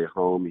Raceway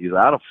home. He's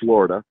out of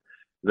Florida.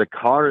 The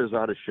car is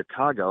out of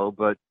Chicago,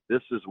 but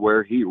this is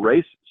where he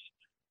races.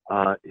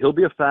 He'll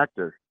be a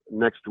factor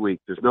next week.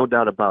 There's no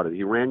doubt about it.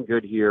 He ran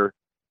good here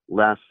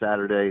last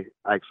Saturday.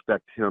 I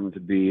expect him to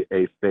be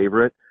a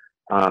favorite.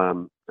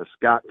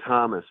 Scott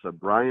Thomas,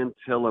 Brian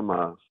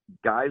Tillema,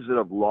 guys that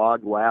have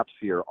logged laps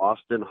here,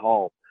 Austin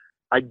Hall.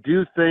 I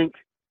do think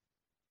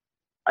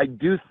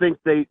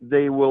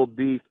they will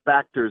be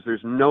factors.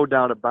 There's no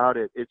doubt about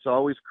it. It's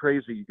always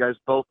crazy. You guys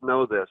both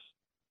know this.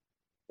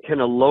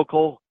 Can a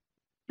local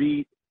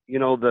beat,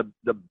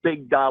 the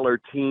big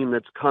dollar team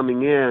that's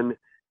coming in,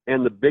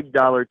 and the big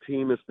dollar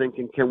team is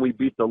thinking, can we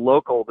beat the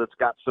local that's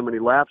got so many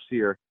laps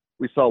here?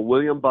 We saw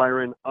William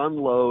Byron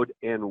unload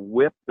and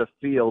whip the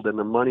field in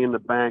the Money in the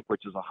Bank,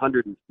 which is a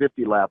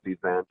 150-lap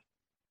event.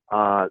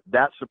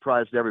 That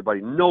surprised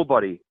everybody.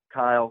 Nobody,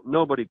 Kyle,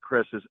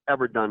 Chris, has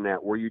ever done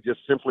that, where you just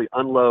simply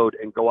unload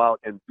and go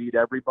out and beat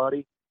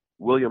everybody.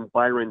 William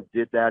Byron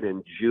did that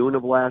in June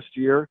of last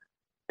year.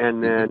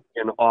 And then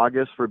in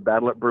August for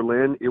Battle at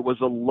Berlin, it was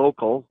a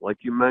local, like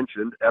you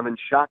mentioned, Evan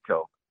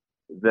Shotko,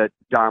 that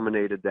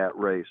dominated that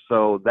race.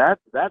 So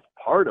that's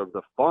part of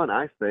the fun,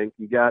 I think.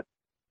 You got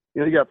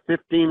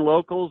 15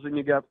 locals and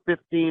you got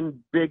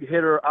 15 big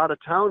hitter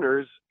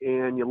out-of-towners,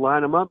 and you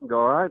line them up and go,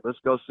 all right, let's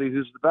go see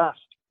who's the best.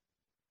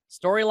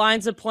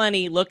 Storylines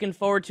aplenty. Looking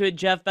forward to it,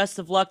 Jeff. Best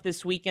of luck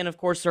this weekend, of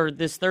course, or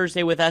this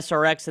Thursday with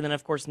SRX, and then,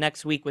 of course,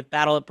 next week with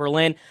Battle at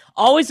Berlin.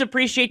 Always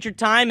appreciate your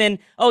time, and,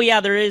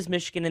 there is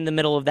Michigan in the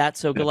middle of that,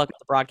 so good luck with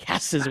the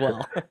broadcast as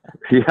well.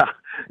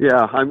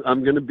 Yeah,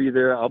 I'm going to be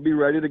there. I'll be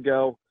ready to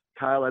go.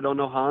 Kyle, I don't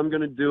know how I'm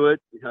going to do it.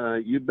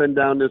 You've been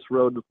down this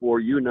road before,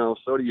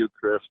 so do you,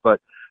 Chris.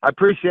 But I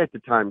appreciate the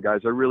time,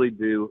 guys. I really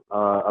do.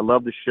 I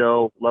love the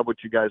show, love what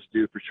you guys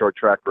do for short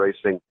track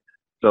racing.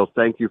 So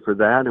thank you for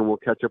that, and we'll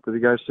catch up with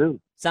you guys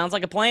soon. Sounds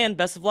like a plan.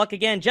 Best of luck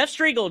again. Jeff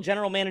Striegle,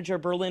 General Manager,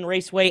 Berlin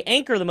Raceway,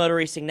 anchor the Motor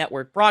Racing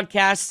Network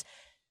broadcasts.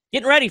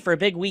 Getting ready for a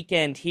big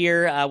weekend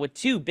here with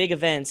two big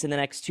events in the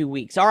next 2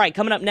 weeks. All right,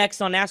 coming up next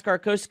on NASCAR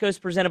Coast to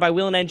Coast presented by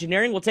Whelen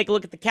Engineering, we'll take a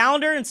look at the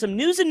calendar and some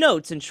news and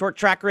notes in short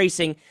track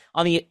racing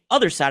on the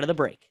other side of the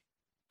break.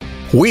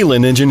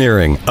 Whelen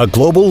Engineering, a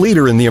global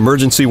leader in the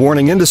emergency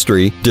warning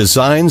industry,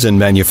 designs and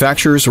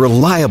manufactures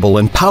reliable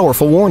and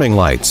powerful warning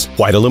lights,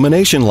 white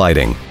illumination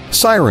lighting,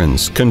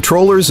 sirens,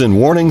 controllers, and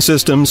warning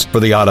systems for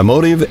the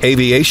automotive,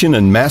 aviation,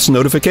 and mass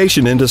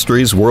notification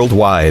industries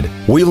worldwide.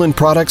 Whelen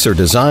products are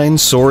designed,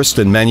 sourced,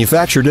 and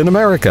manufactured in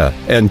America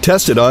and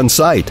tested on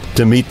site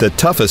to meet the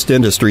toughest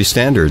industry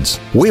standards.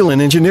 Whelen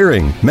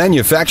Engineering,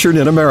 manufactured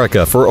in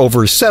America for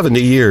over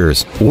 70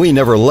 years. We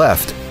never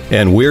left,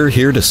 and we're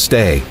here to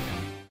stay.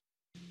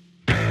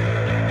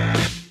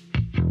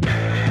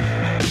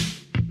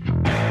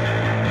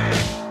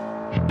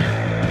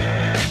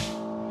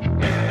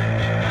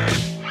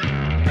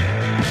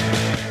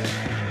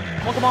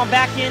 Welcome on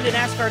back into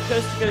NASCAR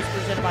Coast to Coast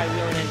presented by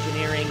Whelen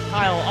Engineering.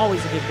 Kyle,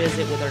 always a good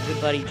visit with our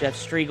good buddy Jeff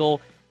Striegle.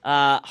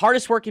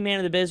 Hardest working man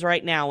in the biz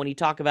right now when you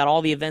talk about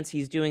all the events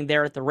he's doing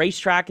there at the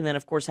racetrack, and then,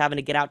 of course, having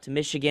to get out to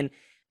Michigan.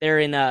 They're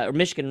in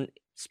Michigan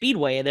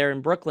Speedway. They're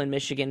in Brooklyn,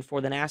 Michigan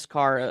for the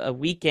NASCAR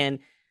weekend.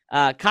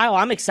 Kyle,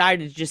 I'm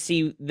excited to just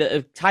see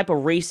the type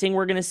of racing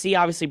we're going to see.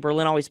 Obviously,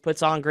 Berlin always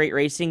puts on great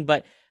racing,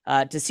 but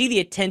to see the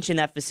attention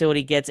that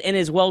facility gets and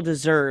is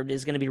well-deserved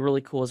is going to be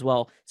really cool as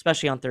well,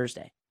 especially on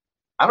Thursday.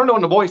 I don't know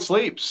when the boy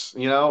sleeps.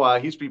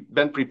 He's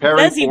been preparing.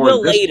 He says he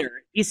will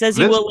later. He says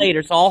he will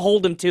later, so I'll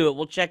hold him to it.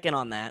 We'll check in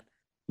on that.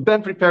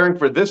 Been preparing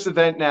for this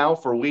event now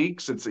for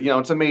weeks. It's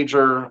a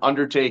major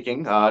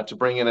undertaking to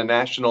bring in a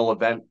national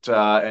event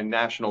and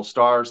national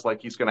stars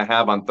like he's going to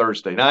have on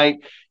Thursday night.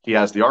 He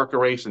has the ARCA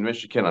race in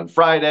Michigan on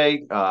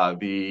Friday,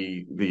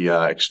 the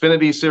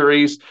Xfinity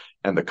Series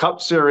and the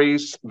Cup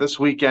Series this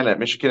weekend at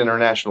Michigan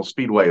International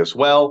Speedway as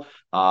well.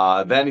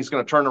 Then he's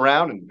going to turn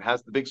around and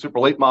has the big super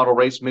late model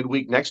race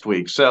midweek next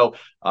week. So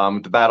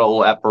the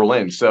Battle at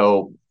Berlin.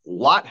 So a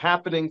lot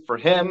happening for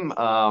him.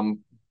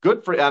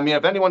 Good for,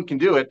 if anyone can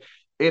do it,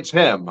 it's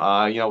him.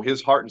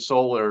 His heart and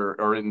soul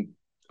are in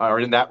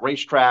that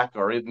racetrack,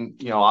 or in,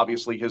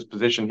 obviously his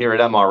position here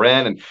at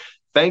MRN. And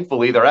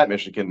thankfully they're at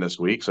Michigan this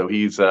week. So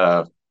he's,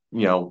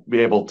 be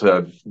able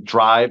to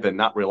drive and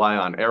not rely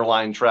on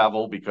airline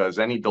travel, because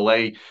any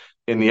delay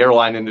in the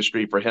airline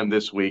industry for him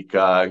this week,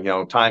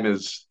 time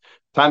is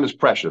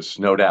precious,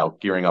 no doubt,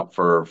 gearing up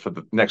for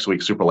the next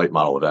week's super late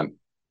model event.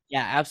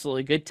 Yeah,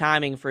 absolutely. Good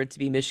timing for it to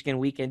be Michigan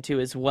weekend too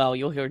as well.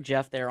 You'll hear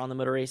Jeff there on the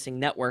Motor Racing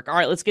Network. All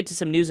right, let's get to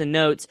some news and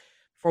notes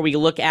before we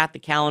look at the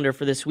calendar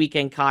for this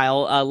weekend,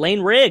 Kyle.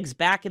 Lane Riggs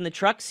back in the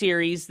Truck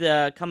Series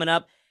coming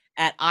up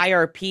at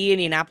IRP,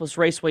 Indianapolis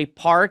Raceway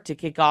Park, to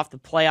kick off the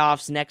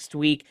playoffs next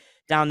week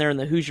down there in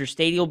the Hoosier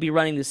Stadium. He'll be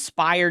running the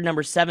Spire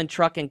number 7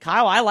 truck. And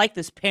Kyle, I like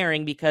this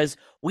pairing because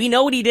we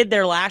know what he did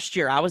there last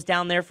year. I was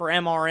down there for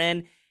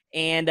MRN,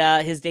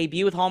 and his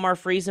debut with Hallmark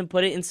Friesen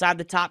put it inside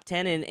the top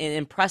 10 and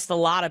impressed a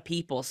lot of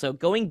people. So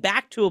going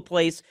back to a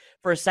place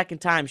for a second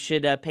time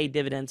should pay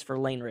dividends for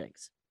Lane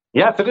Riggs.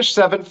 Yeah, finished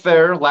seventh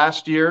there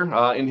last year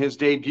in his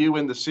debut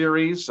in the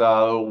series.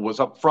 Was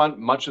up front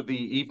much of the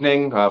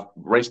evening,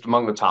 raced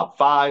among the top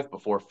five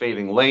before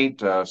fading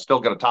late. Still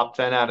got a top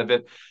 10 out of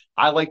it.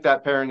 I like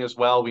that pairing as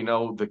well. We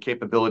know the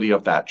capability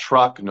of that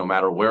truck, no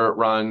matter where it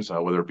runs,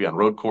 whether it be on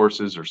road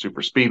courses or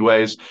super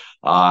speedways,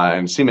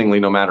 and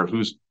seemingly no matter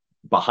who's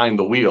behind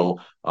the wheel.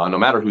 No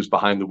matter who's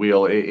behind the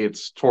wheel,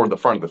 it's toward the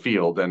front of the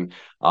field. And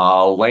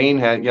Lane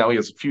had, he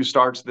has a few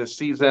starts this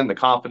season. The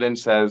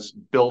confidence has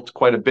built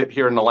quite a bit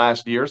here in the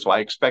last year, so I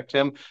expect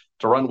him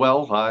to run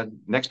well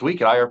next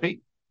week at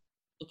IRP.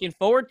 Looking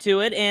forward to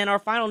it. And our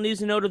final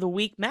news and note of the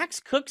week, Max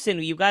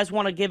Cookson. You guys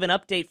want to give an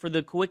update for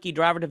the Kawicki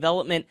Driver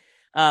Development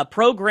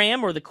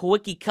program, or the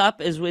Kawicki Cup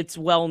as it's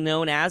well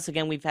known as.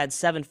 Again, we've had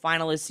 7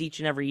 finalists each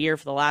and every year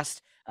for the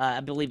last, I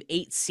believe,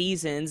 8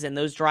 seasons, and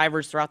those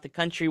drivers throughout the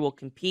country will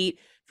compete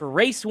for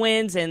race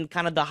wins, and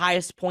kind of the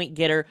highest point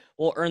getter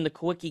will earn the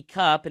Kawicki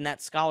Cup in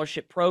that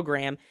scholarship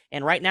program.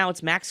 And right now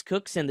it's Max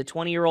Cookson, the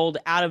 20-year-old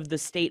out of the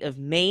state of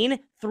Maine,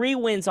 3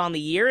 wins on the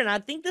year. And I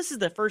think this is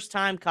the first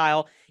time,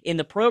 Kyle, in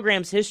the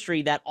program's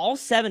history that all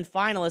 7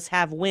 finalists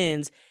have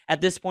wins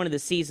at this point of the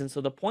season.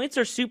 So the points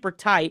are super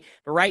tight,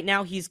 but right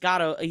now he's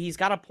got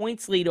a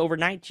points lead over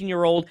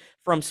 19-year-old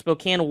from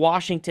Spokane,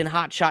 Washington,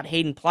 hotshot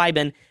Hayden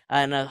Plyben,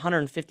 and a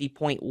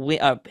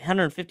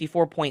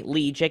 154-point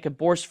lead. Jacob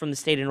Borst from the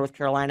state of North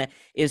Carolina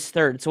is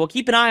third. So we'll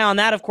keep an eye on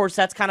that. Of course,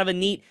 that's kind of a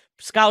neat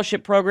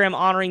scholarship program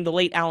honoring the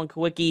late Alan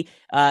Kawicki,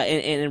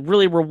 and it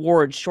really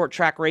rewards short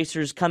track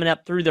racers coming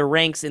up through the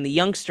ranks and the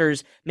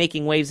youngsters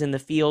making waves in the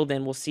field,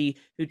 and we'll see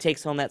who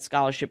takes home that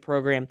scholarship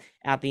program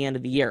at the end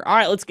of the year. All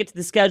right, let's get to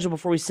the schedule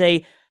before we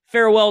say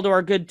farewell to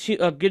our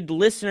good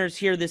listeners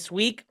here this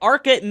week.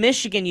 ARCA at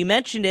Michigan, you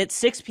mentioned it,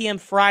 6 p.m.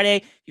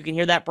 Friday. You can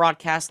hear that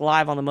broadcast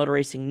live on the Motor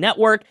Racing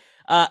Network.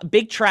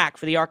 Big track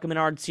for the ARCA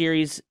Menard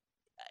Series.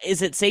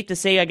 Is it safe to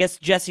say, I guess,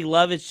 Jesse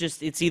Love,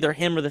 it's either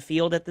him or the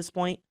field at this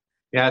point?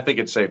 Yeah, I think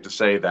it's safe to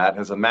say that.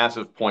 Has a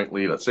massive point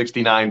lead at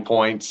 69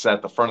 points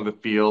at the front of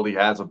the field. He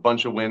has a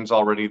bunch of wins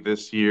already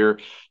this year.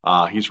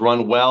 He's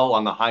run well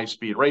on the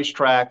high-speed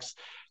racetracks.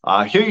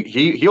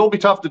 He'll be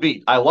tough to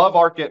beat. I love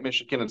ARCA at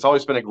Michigan. It's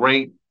always been a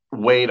great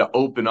way to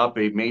open up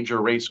a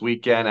major race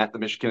weekend at the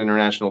Michigan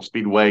International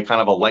Speedway,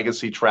 kind of a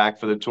legacy track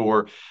for the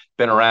Tour.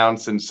 Been around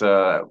since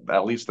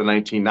at least the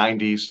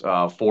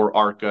 1990s for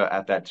ARCA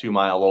at that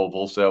 2-mile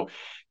oval. So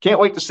can't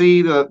wait to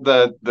see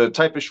the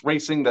type of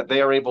racing that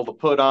they are able to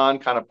put on,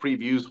 kind of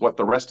previews what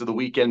the rest of the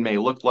weekend may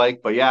look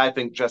like. But yeah, I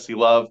think Jesse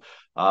Love,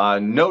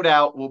 no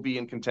doubt, will be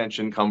in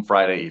contention come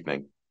Friday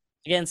evening.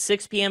 Again,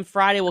 6 p.m.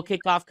 Friday, we'll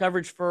kick off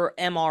coverage for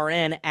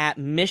MRN at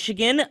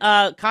Michigan.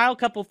 Kyle, a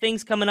couple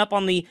things coming up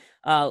on the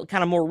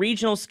kind of more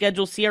regional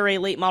schedule. CRA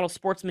Late Model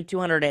Sportsman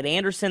 200 at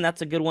Anderson.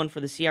 That's a good one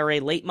for the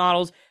CRA Late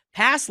Models.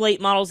 Past late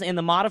models in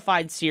the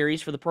modified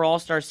series for the Pro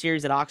All-Star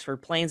Series at Oxford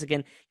Plains.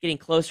 Again, getting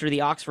closer to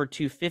the Oxford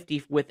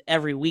 250 with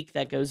every week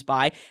that goes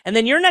by. And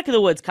then your neck of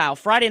the woods, Kyle.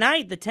 Friday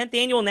night, the 10th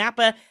annual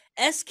Napa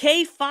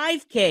SK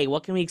 5K.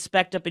 What can we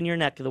expect up in your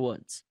neck of the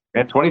woods?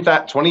 And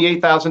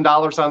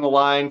 $28,000 on the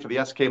line for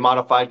the SK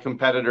modified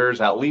competitors,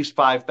 at least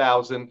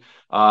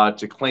 $5,000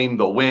 to claim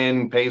the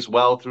win. Pays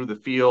well through the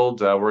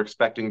field. We're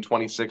expecting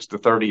 26 to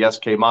 30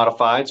 SK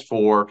modifieds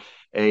for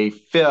a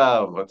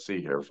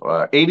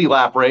 80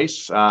 lap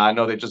race. I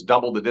know they just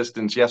doubled the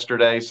distance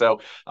yesterday,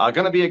 so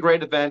going to be a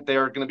great event.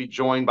 They're going to be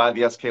joined by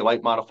the SK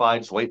light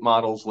modifieds, late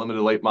models,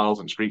 limited late models,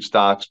 and street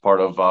stocks, part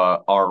of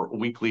our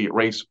weekly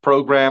race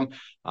program.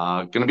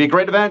 Going to be a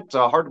great event.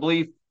 Hard to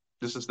believe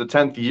this is the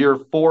 10th year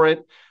for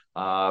it.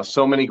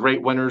 So many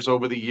great winners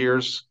over the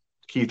years.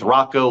 Keith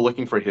Rocco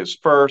looking for his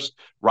first.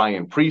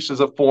 Ryan Preece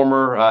is a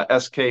former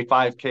SK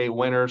 5K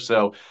winner.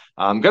 So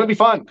going to be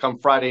fun come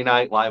Friday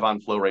night live on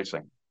Flow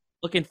Racing.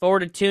 Looking forward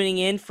to tuning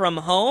in from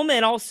home,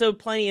 and also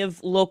plenty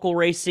of local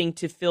racing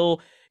to fill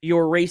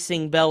your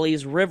racing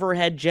bellies.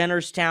 Riverhead,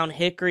 Jennerstown,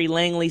 Hickory,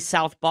 Langley,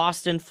 South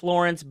Boston,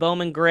 Florence,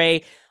 Bowman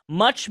Gray.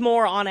 Much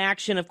more on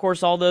action, of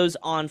course, all those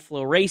on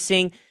Flow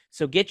Racing.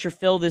 So get your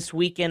fill this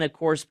weekend. Of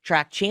course,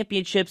 track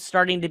championships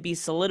starting to be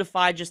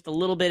solidified just a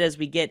little bit as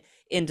we get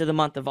into the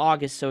month of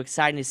August. So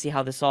exciting to see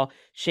how this all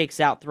shakes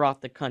out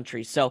throughout the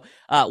country. So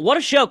what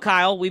a show,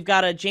 Kyle. We've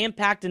got a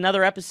jam-packed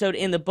another episode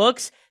in the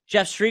books.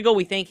 Jeff Striegle,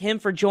 we thank him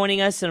for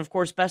joining us. And, of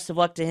course, best of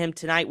luck to him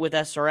tonight with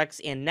SRX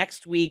and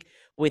next week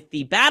with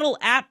the Battle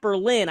at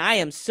Berlin. I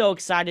am so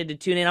excited to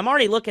tune in. I'm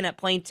already looking at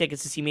plane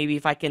tickets to see maybe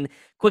if I can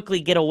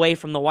quickly get away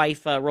from the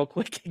wife real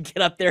quick and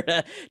get up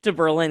there to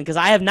Berlin, because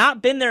I have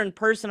not been there in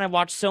person. I've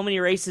watched so many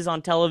races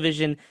on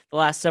television the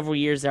last several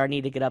years that I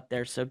need to get up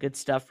there. So good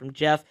stuff from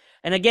Jeff.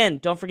 And again,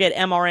 don't forget,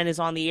 MRN is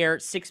on the air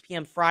at 6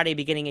 p.m. Friday,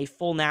 beginning a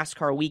full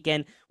NASCAR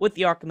weekend with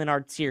the ARCA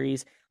Menard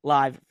Series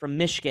live from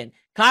Michigan.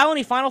 Kyle,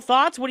 any final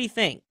thoughts? What do you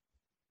think?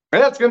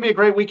 Yeah, it's going to be a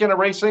great weekend of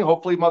racing.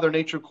 Hopefully, Mother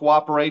Nature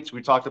cooperates.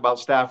 We talked about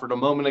Stafford a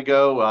moment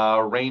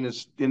ago. Rain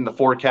is in the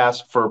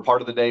forecast for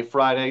part of the day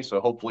Friday, so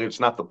hopefully it's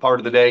not the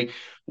part of the day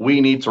we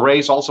need to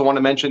race. Also want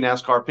to mention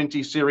NASCAR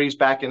Pinty Series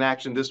back in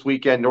action this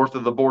weekend north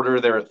of the border.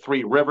 They're at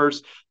Three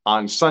Rivers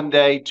on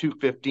Sunday,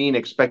 2:15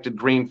 expected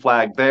green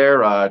flag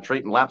there.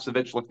 Trayton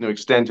Lapsevich looking to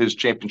extend his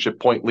championship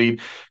point lead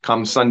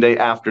come Sunday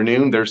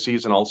afternoon. Their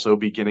season also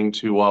beginning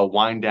to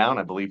wind down.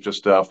 I believe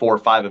just 4 or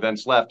 5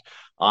 events left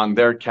on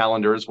their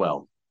calendar as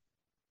well.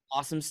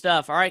 Awesome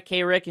stuff. All right,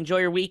 K-Rick, enjoy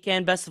your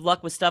weekend. Best of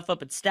luck with stuff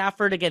up at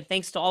Stafford. Again,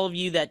 thanks to all of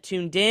you that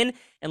tuned in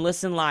and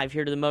listened live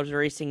here to the Motor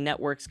Racing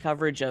Network's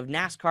coverage of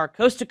NASCAR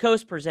Coast to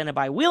Coast, presented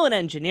by Whelen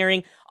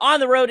Engineering. On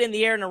the road, in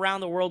the air, and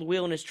around the world,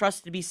 Whelen is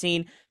trusted to be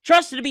seen,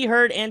 trusted to be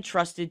heard, and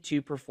trusted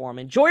to perform.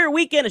 Enjoy your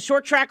weekend of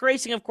short track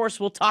racing. Of course,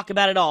 we'll talk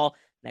about it all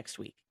next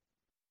week.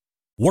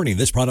 Warning,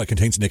 this product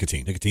contains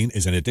nicotine. Nicotine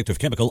is an addictive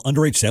chemical.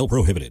 Underage sale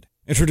prohibited.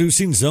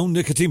 Introducing Zone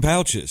Nicotine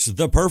Pouches,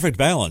 the perfect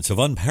balance of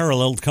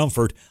unparalleled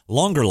comfort,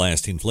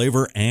 longer-lasting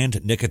flavor,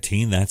 and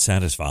nicotine that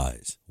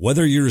satisfies.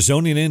 Whether you're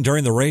zoning in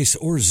during the race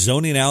or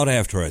zoning out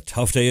after a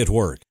tough day at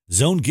work,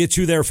 Zone gets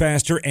you there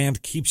faster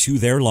and keeps you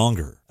there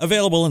longer.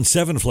 Available in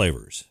 7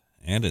 flavors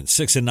and in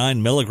 6 and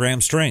 9 milligram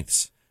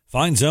strengths.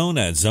 Find Zone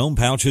at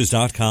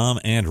zonepouches.com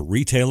and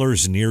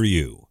retailers near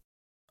you.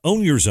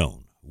 Own your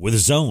Zone with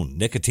Zone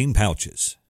Nicotine Pouches.